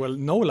 okay, well,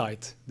 no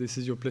light. This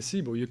is your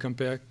placebo. You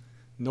compare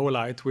no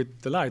light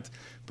with the light.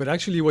 But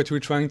actually what we're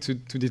trying to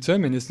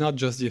determine is not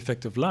just the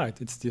effect of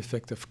light. It's the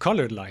effect of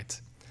colored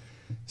light.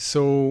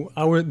 So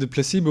the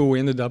placebo we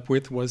ended up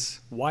with was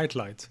white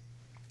light.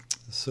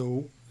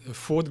 So a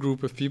 4th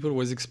group of people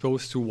was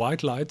exposed to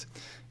white light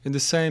in the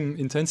same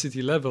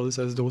intensity levels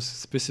as those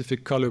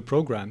specific color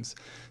programs.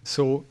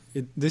 So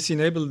this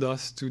enabled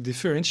us to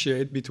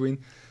differentiate between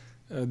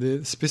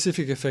the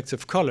specific effects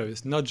of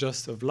colors, not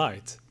just of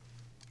light.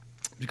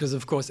 Because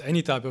of course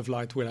any type of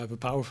light will have a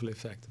powerful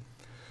effect.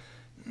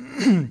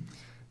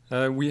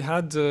 We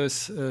had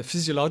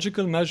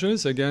physiological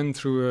measures, again,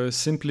 through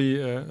simply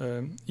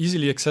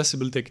easily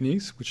accessible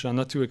techniques, which are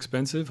not too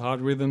expensive: heart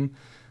rhythm,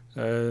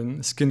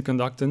 skin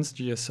conductance,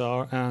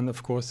 GSR, and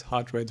of course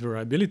heart rate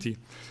variability.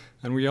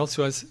 And we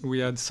also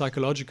had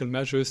psychological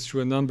measures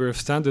through a number of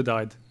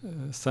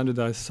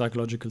standardized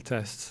psychological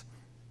tests.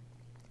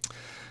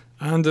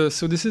 And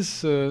so this is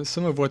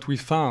some of what we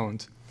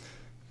found.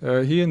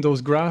 Here in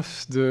those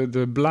graphs,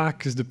 the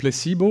black is the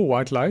placebo,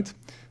 white light.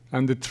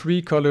 And the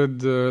 3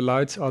 colored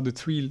lights are the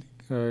 3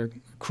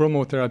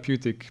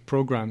 chromotherapeutic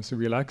programs: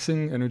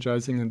 relaxing,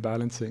 energizing, and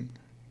balancing.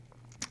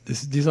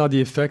 These are the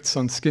effects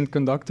on skin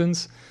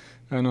conductance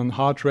and on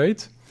heart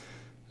rate.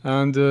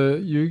 And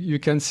you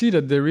can see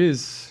that there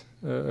is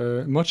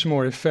much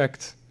more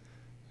effect.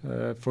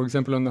 For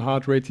example, on the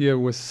heart rate here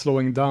was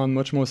slowing down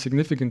much more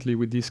significantly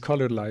with these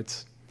colored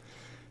lights.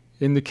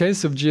 In the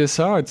case of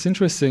GSR, it's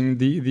interesting.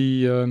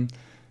 The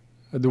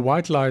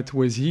white light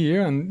was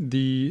here, and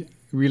the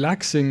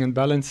relaxing and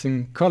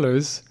balancing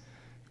colors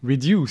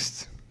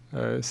reduced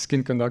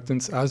skin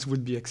conductance, as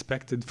would be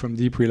expected from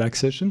deep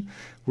relaxation,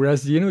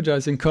 whereas the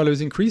energizing colors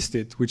increased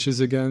it, which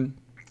is again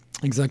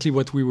exactly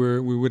what we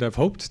would have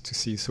hoped to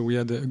see. So we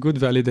had a good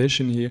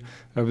validation here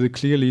of the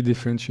clearly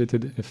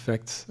differentiated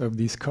effects of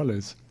these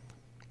colors.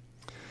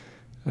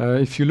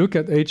 If you look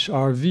at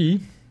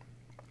HRV,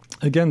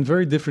 again,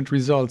 very different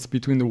results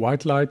between the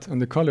white light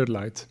and the colored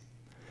light,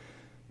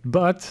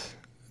 but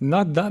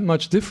not that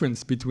much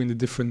difference between the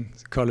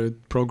different colored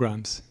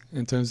programs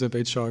in terms of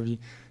HRV.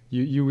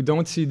 you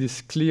don't see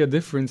this clear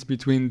difference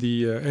between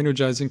the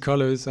energizing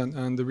colors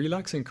and the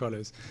relaxing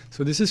colors.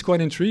 So this is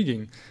quite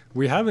intriguing.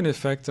 We have an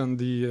effect on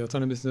the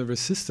autonomous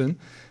nervous system,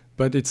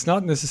 but it's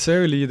not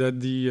necessarily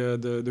that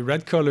the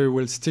red color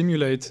will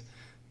stimulate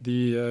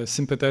the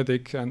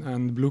sympathetic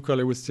and blue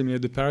color will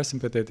stimulate the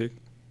parasympathetic.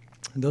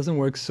 It doesn't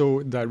work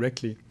so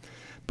directly.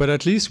 But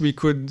at least we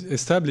could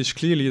establish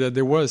clearly that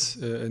there was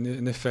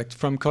an effect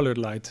from colored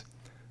light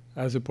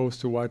as opposed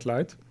to white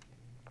light.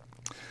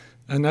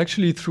 And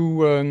actually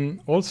through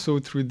also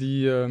through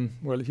the,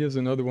 well, here's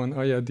another one.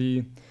 Oh yeah,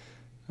 the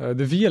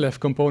VLF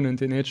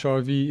component in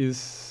HRV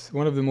is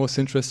one of the most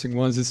interesting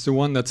ones. It's the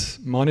one that's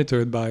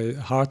monitored by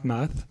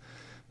HeartMath.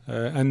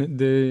 And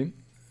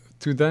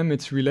to them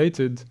it's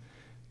related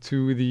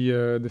to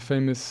the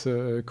famous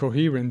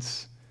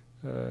coherence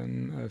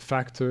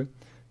factor.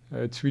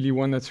 It's really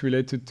one that's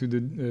related to the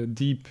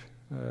deep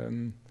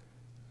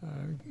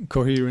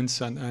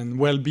coherence and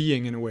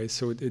well-being in a way.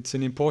 So it's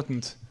an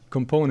important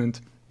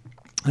component.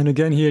 And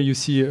again, here you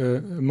see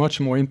much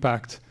more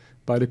impact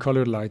by the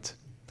colored light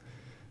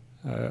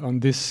on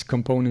this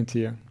component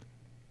here.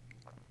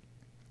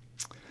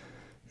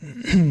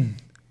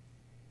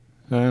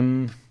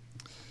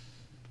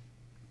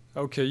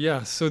 Okay,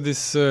 yeah, so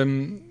this,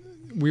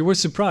 we were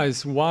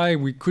surprised why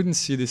we couldn't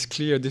see this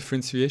clear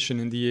differentiation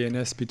in the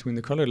ANS between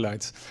the colored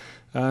lights.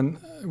 And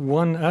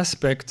one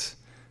aspect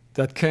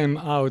that came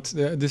out,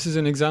 this is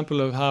an example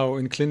of how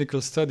in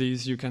clinical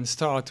studies you can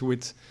start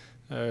with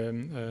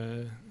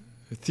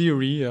a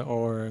theory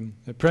or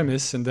a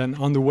premise, and then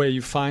on the way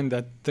you find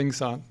that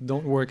things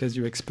don't work as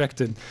you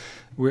expected.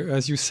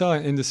 As you saw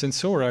in the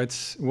Sensora,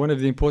 it's one of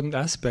the important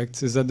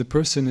aspects is that the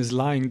person is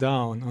lying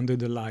down under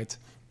the light.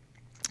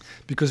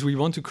 Because we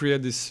want to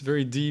create this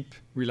very deep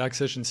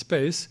relaxation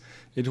space,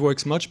 it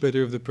works much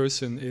better if the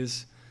person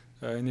is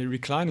in a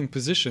reclining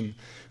position.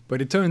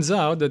 But it turns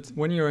out that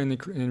when you're in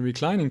a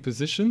reclining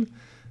position,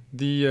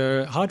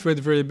 the heart rate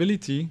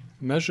variability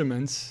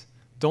measurements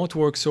don't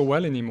work so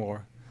well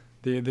anymore.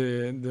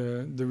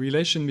 The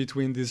relation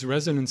between these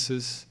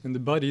resonances in the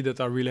body that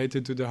are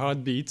related to the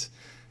heartbeat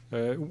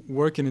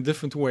work in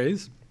different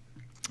ways.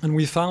 And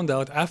we found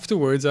out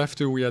afterwards,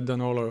 after we had done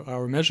all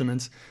our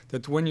measurements,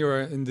 that when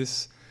you're in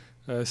this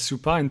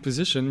supine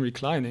position,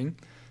 reclining,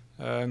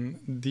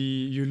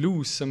 you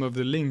lose some of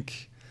the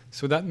link.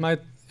 So that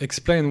might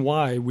explain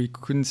why we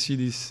couldn't see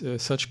these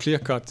such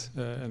clear-cut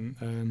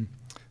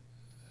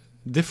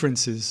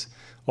differences.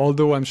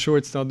 Although I'm sure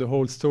it's not the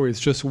whole story, it's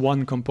just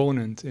one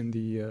component in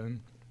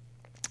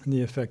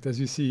the effect. As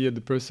you see here, the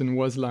person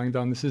was lying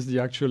down. This is the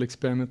actual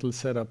experimental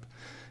setup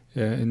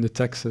in the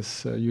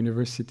Texas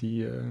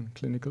University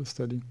clinical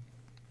study.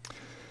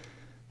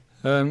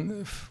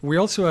 We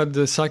also had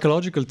the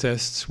psychological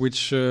tests,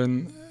 which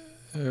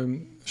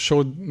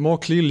showed more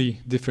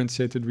clearly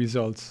differentiated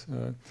results.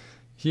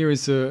 Here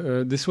is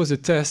this was a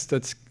test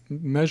that's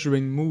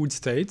measuring mood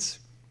states,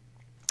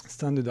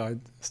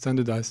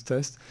 standardized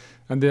test,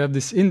 and they have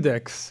this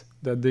index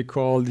that they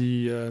call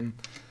the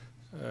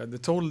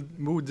total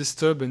mood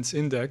disturbance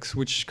index,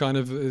 which kind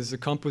of is a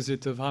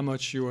composite of how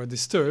much you are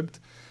disturbed.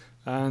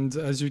 And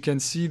as you can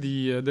see,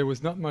 there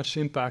was not much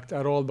impact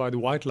at all by the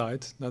white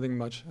light. Nothing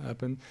much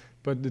happened.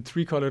 But the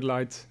three-colored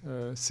light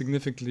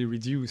significantly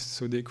reduced,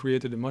 so they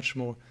created a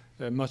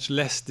much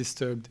less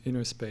disturbed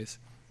inner space.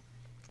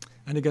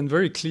 And again,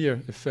 very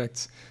clear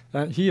effects.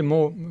 Here,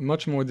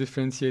 much more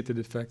differentiated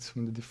effects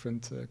from the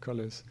different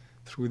colors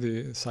through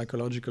the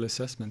psychological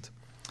assessment.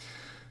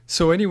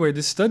 So anyway,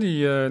 this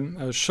study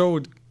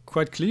showed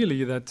quite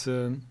clearly that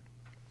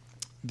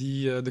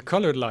the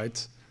colored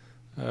light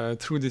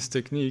through this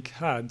technique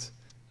had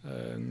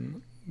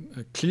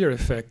a clear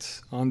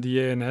effect on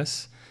the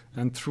ANS,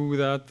 and through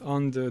that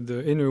on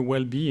the inner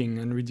well-being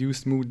and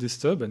reduced mood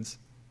disturbance.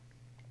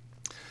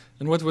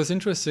 And what was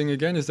interesting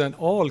again is that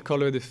all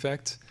colored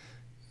effects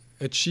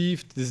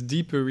achieved this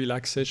deeper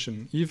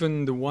relaxation.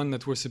 Even the one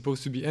that was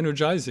supposed to be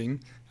energizing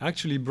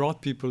actually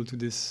brought people to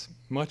this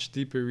much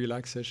deeper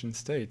relaxation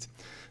state.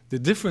 The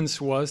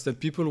difference was that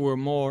people were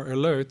more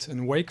alert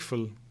and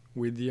wakeful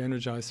with the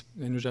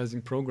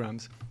energizing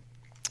programs.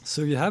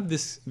 So you have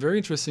this very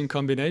interesting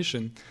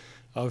combination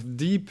of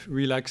deep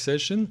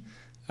relaxation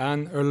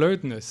and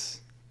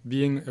alertness,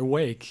 being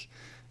awake.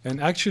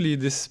 And actually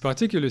this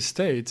particular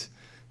state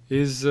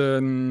is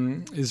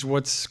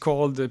what's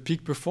called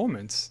peak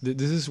performance.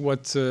 This is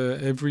what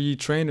every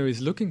trainer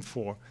is looking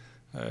for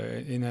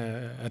in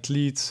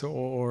athletes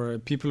or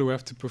people who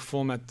have to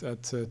perform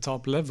at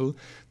top level.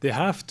 They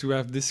have to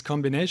have this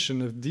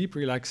combination of deep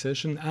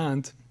relaxation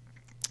and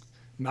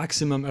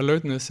maximum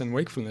alertness and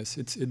wakefulness.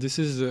 This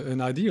is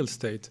an ideal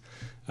state,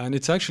 and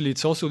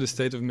it's also the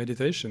state of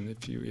meditation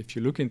if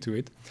you look into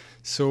it.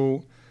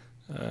 So,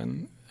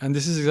 and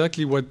this is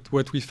exactly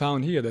what we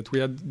found here, that we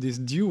had this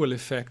dual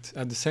effect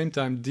at the same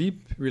time: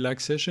 deep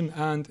relaxation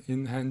and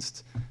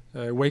enhanced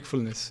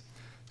wakefulness.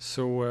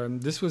 So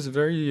this was a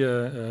very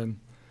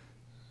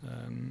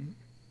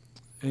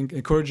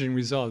encouraging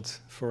result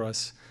for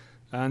us,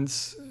 and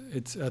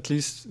it's at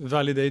least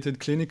validated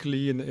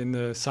clinically in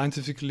a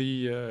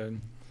scientifically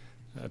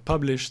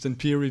published and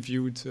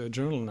peer-reviewed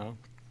journal now.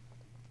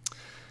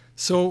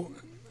 So,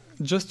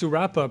 just to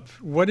wrap up,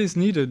 what is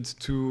needed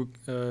to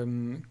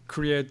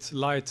create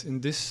light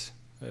in this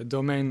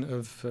domain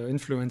of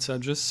influence? I'll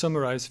just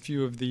summarize a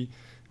few of the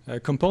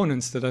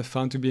components that I've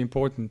found to be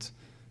important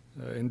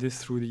in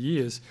this through the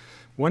years.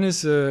 One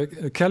is a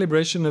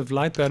calibration of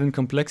light pattern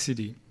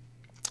complexity.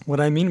 What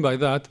I mean by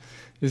that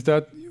is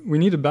that we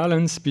need a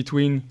balance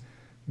between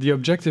the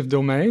objective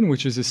domain,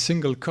 which is a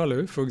single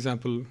color, for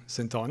example,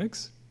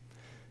 Syntonics,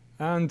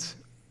 and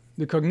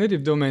the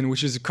cognitive domain,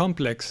 which is a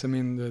complex, I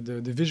mean,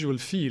 the visual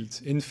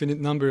field, infinite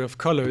number of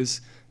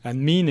colors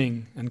and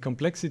meaning and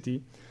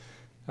complexity.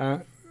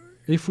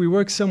 If we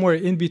work somewhere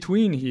in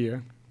between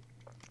here,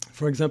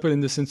 for example, in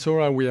the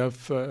Sensora, we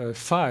have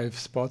 5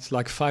 spots,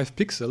 like 5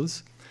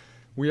 pixels.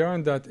 We are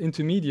in that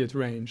intermediate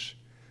range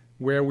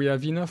where we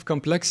have enough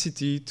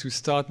complexity to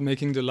start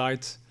making the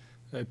light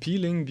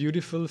appealing,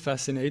 beautiful,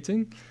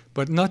 fascinating,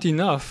 but not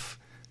enough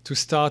to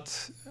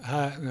start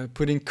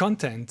putting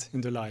content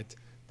in the light.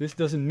 This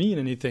doesn't mean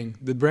anything.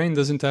 The brain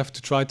doesn't have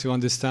to try to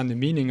understand the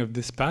meaning of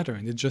this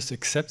pattern. It just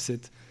accepts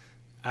it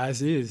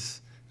as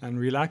is and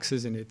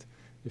relaxes in it.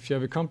 If you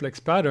have a complex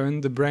pattern,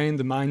 the brain,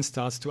 the mind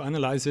starts to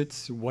analyze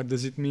it. What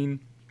does it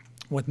mean?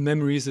 What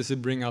memories does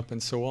it bring up?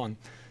 And so on.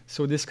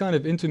 So this kind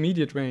of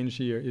intermediate range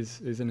here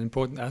is an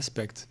important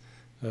aspect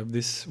of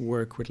this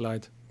work with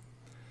light,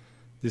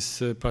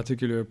 this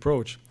particular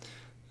approach.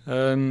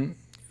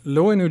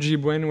 Low energy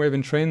brainwave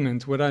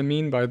entrainment, what I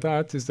mean by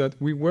that is that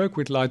we work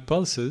with light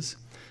pulses,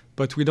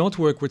 but we don't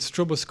work with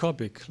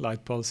stroboscopic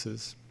light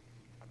pulses.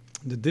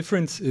 The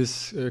difference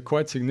is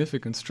quite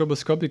significant.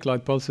 Stroboscopic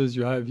light pulses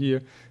you have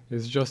here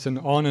is just an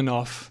on and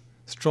off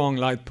strong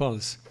light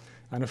pulse.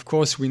 And of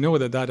course, we know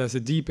that that has a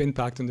deep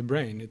impact on the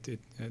brain.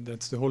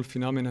 That's the whole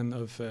phenomenon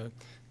of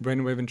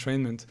brainwave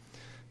entrainment.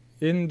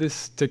 In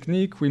this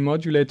technique, we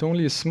modulate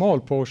only a small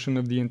portion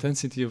of the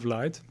intensity of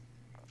light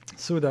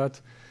so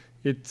that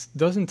it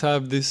doesn't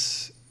have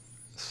this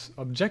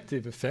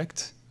objective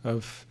effect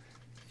of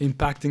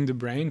impacting the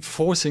brain,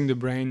 forcing the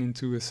brain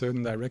into a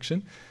certain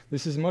direction.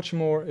 This is much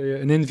more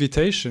an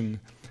invitation.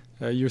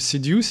 You're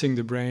seducing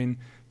the brain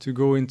to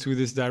go into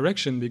this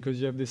direction because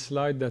you have this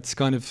light that's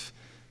kind of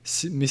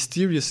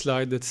mysterious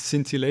light that's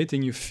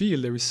scintillating. You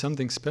feel there is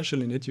something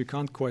special in it. You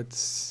can't quite,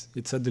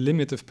 it's at the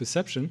limit of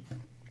perception.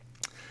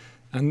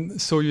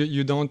 And so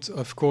you don't,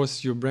 of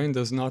course, your brain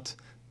doesn't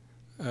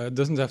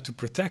have to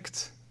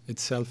protect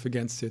itself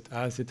against it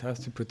as it has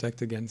to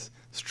protect against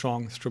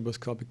strong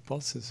stroboscopic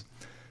pulses.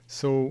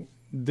 So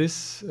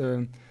this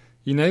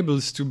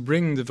enables to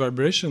bring the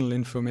vibrational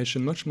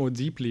information much more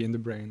deeply in the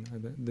brain.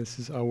 This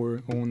is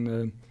our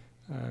own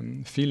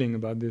feeling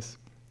about this.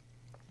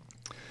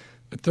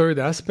 A third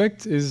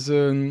aspect is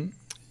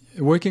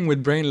working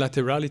with brain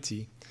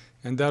laterality.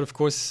 And that, of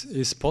course,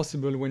 is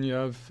possible when you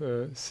have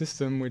a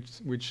system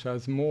which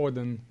has more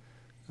than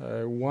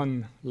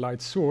one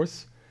light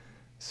source.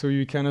 So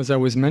you can, as I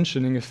was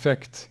mentioning,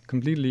 affect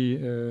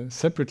completely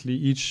separately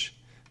each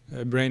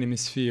brain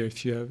hemisphere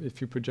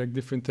if you project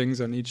different things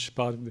on each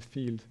part of the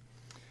field.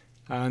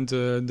 And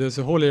there's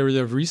a whole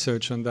area of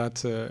research on that.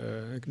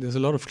 There's a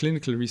lot of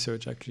clinical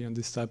research, actually, on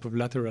this type of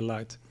lateral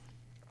light.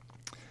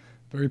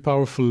 Very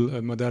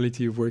powerful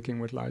modality of working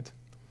with light.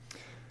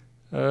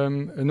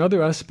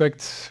 Another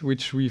aspect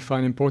which we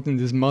find important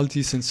is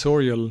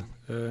multi-sensorial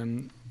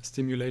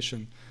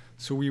stimulation.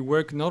 So we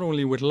work not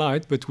only with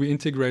light, but we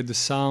integrate the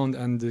sound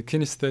and the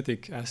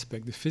kinesthetic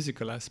aspect, the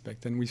physical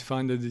aspect. And we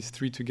find that these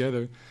three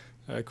together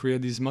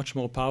create these much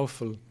more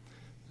powerful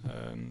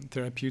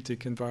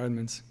therapeutic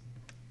environments.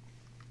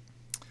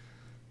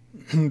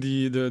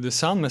 The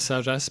sound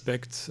massage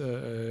aspect,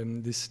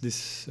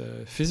 this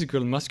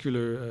physical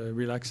muscular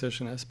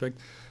relaxation aspect,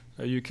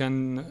 you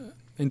can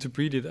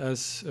interpret it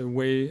as a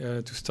way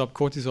to stop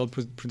cortisol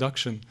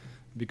production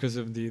because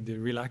of the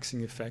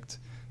relaxing effect.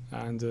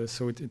 And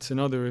so it's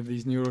another of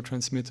these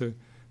neurotransmitter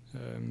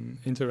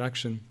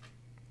interaction.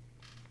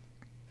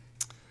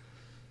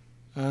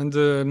 And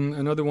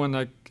another one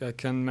I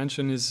can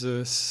mention is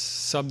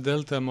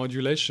sub-delta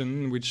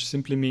modulation, which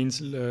simply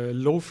means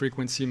low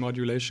frequency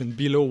modulation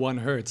below 1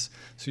 Hertz.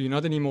 So you're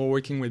not anymore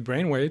working with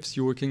brain waves,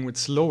 you're working with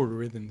slower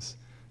rhythms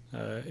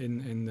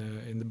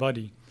in the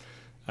body.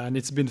 And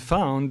it's been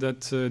found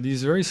that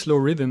these very slow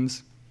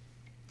rhythms,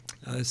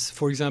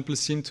 for example,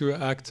 seem to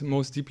act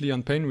most deeply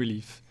on pain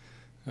relief.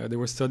 There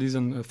were studies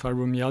on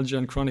fibromyalgia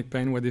and chronic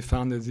pain where they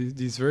found that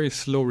these very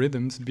slow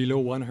rhythms below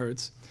 1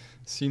 Hertz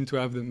seem to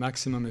have the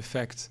maximum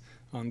effect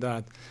on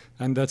that.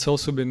 And that's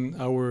also been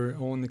our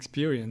own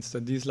experience,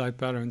 that these light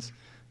patterns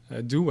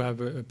do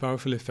have a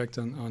powerful effect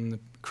on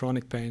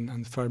chronic pain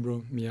and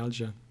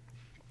fibromyalgia,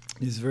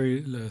 these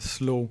very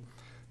slow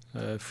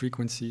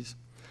frequencies.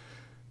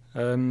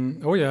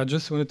 Oh yeah, I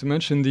just wanted to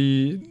mention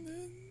the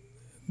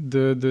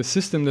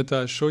system that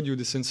I showed you,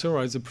 the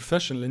Sensora, is a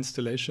professional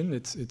installation.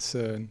 It's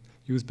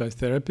used by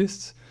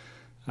therapists.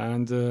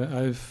 And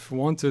I've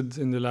wanted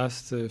in the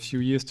last few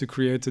years to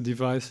create a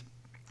device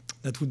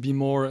that would be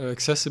more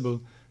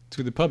accessible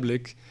to the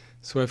public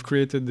So I've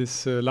created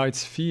this light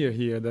sphere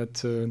here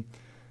that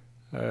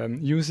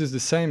uses the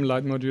same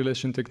light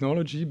modulation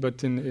technology,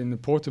 but in a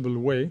portable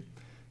way.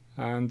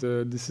 And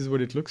this is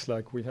what it looks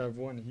like. We have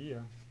one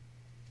here.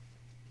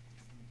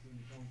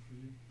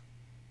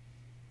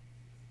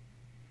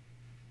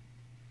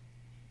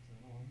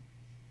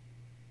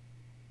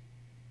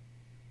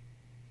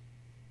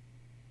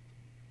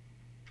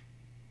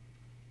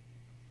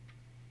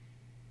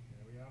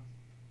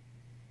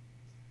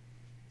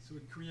 So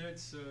it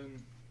creates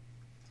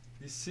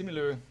this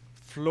similar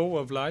flow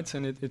of lights,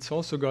 and it's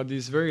also got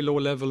this very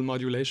low-level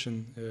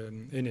modulation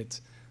in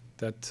it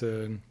that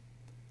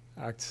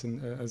acts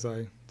as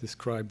I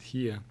described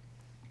here.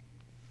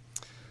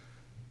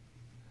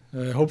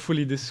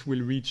 Hopefully this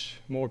will reach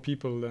more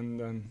people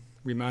than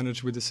we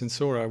manage with the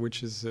Sensora,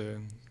 which is a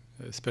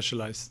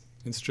specialized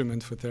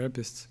instrument for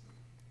therapists.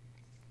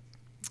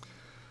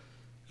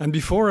 And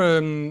before I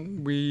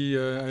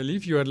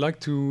leave you, I'd like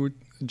to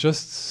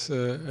just,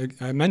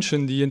 I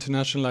mentioned the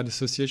International Light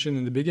Association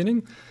in the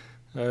beginning,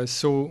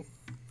 so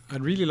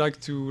I'd really like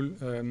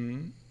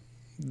to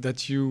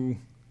that you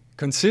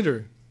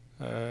consider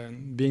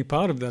being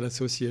part of that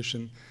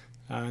association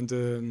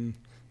and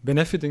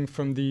benefiting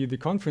from the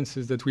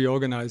conferences that we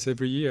organize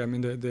every year. I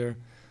mean,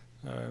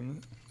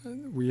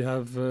 we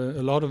have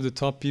a lot of the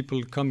top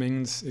people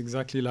coming,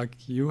 exactly like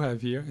you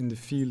have here, in the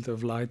field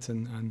of light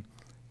and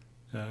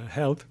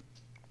health.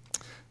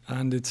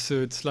 And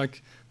it's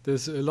like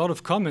there's a lot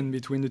of common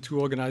between the two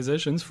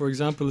organizations. For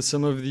example,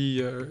 some of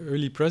the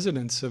early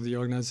presidents of the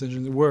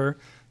organization were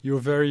your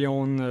very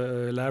own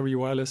Larry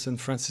Wallace and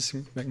Francis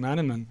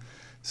McManaman.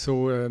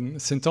 So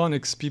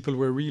Syntonics people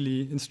were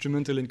really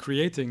instrumental in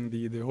creating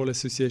the whole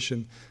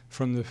association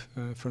from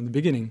the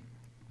beginning.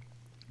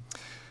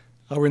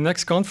 Our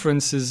next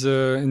conference is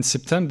in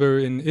September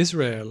in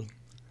Israel.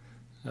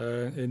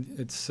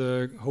 It's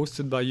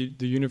hosted by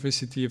the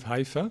University of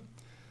Haifa.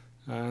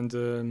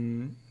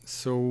 And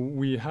so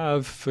we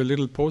have a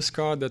little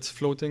postcard that's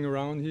floating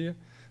around here.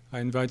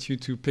 I invite you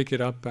to pick it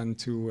up and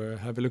to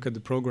have a look at the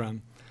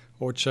program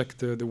or check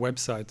the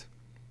website.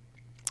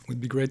 It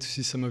would be great to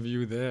see some of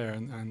you there,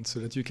 and so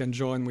that you can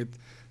join with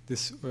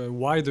this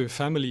wider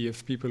family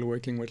of people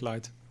working with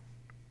light.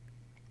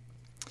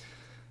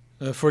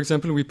 For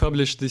example, we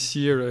published this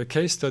year a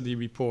case study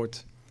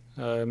report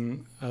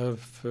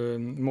of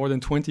more than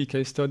 20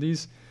 case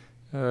studies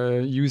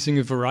using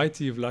a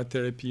variety of light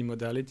therapy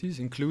modalities,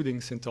 including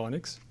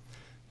Syntonics.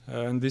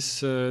 And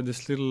this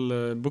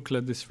little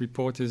booklet, this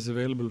report, is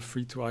available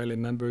free to ILA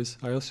members.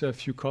 I also have a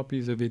few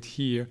copies of it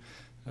here.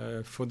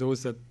 For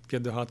those that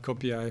get the hard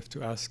copy, I have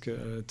to ask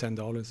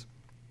 $10.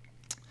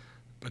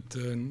 But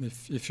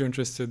if you're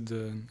interested,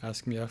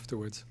 ask me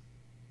afterwards.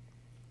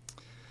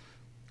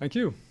 Thank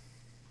you.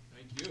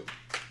 Thank you.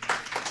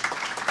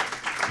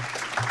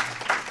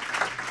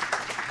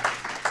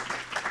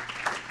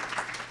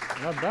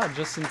 Not bad,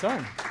 just in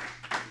time.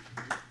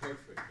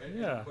 Perfect.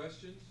 Any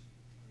questions?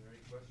 Are there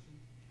any questions?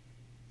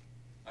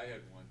 I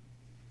had one.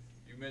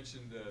 You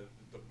mentioned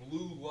the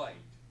blue light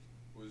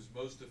was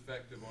most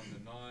effective on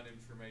the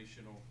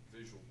non-informational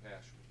visual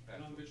pathway.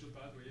 Non-visual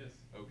pathway, yes.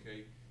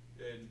 Okay.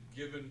 And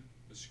given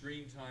the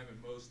screen time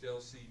in most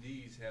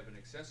LCDs have an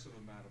excessive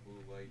amount of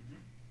blue light,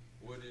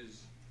 what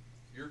is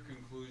your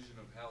conclusion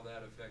of how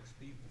that affects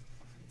people?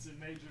 It's a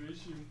major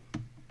issue,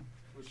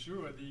 for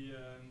sure.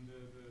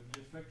 The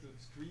effect of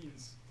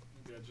screens.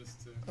 They're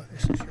just.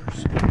 This is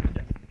yours.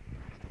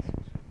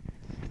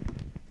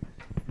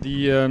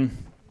 Yeah.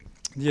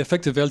 The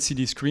effect of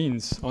LCD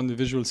screens on the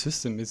visual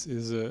system is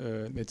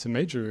it's a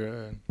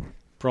major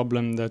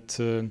problem that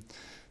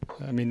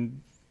I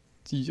mean,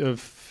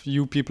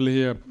 you people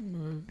here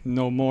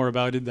know more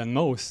about it than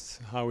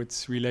most, how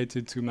it's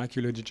related to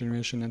macular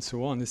degeneration and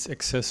so on. This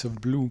excess of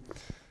blue,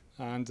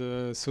 and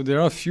so there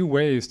are a few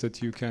ways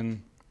that you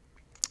can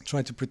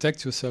try to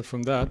protect yourself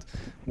from that.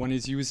 One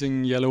is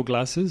using yellow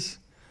glasses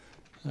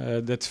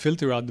that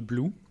filter out the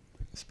blue,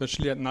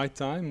 especially at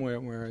nighttime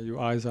where your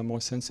eyes are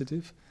more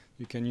sensitive.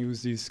 You can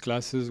use these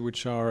glasses,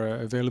 which are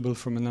available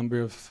from a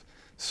number of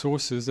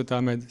sources that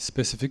are made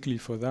specifically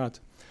for that.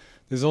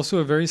 There's also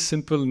a very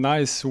simple,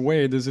 nice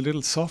way. There's a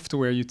little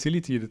software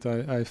utility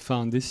that I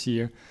found this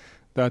year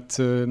that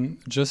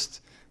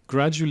just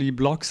gradually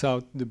blocks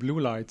out the blue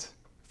light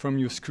from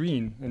your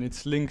screen, and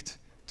it's linked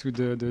to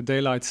the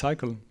daylight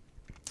cycle.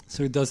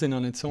 So it does it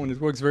on its own.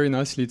 It works very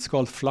nicely. It's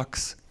called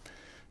Flux,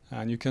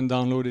 and you can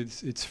download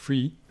it. It's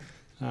free,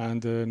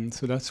 and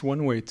so that's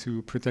one way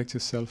to protect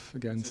yourself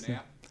against. It's an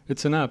app?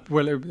 It's an app.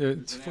 Well,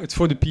 it's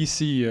for the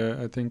PC,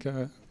 I think.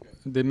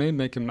 They may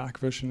make a Mac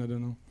version. I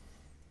don't know.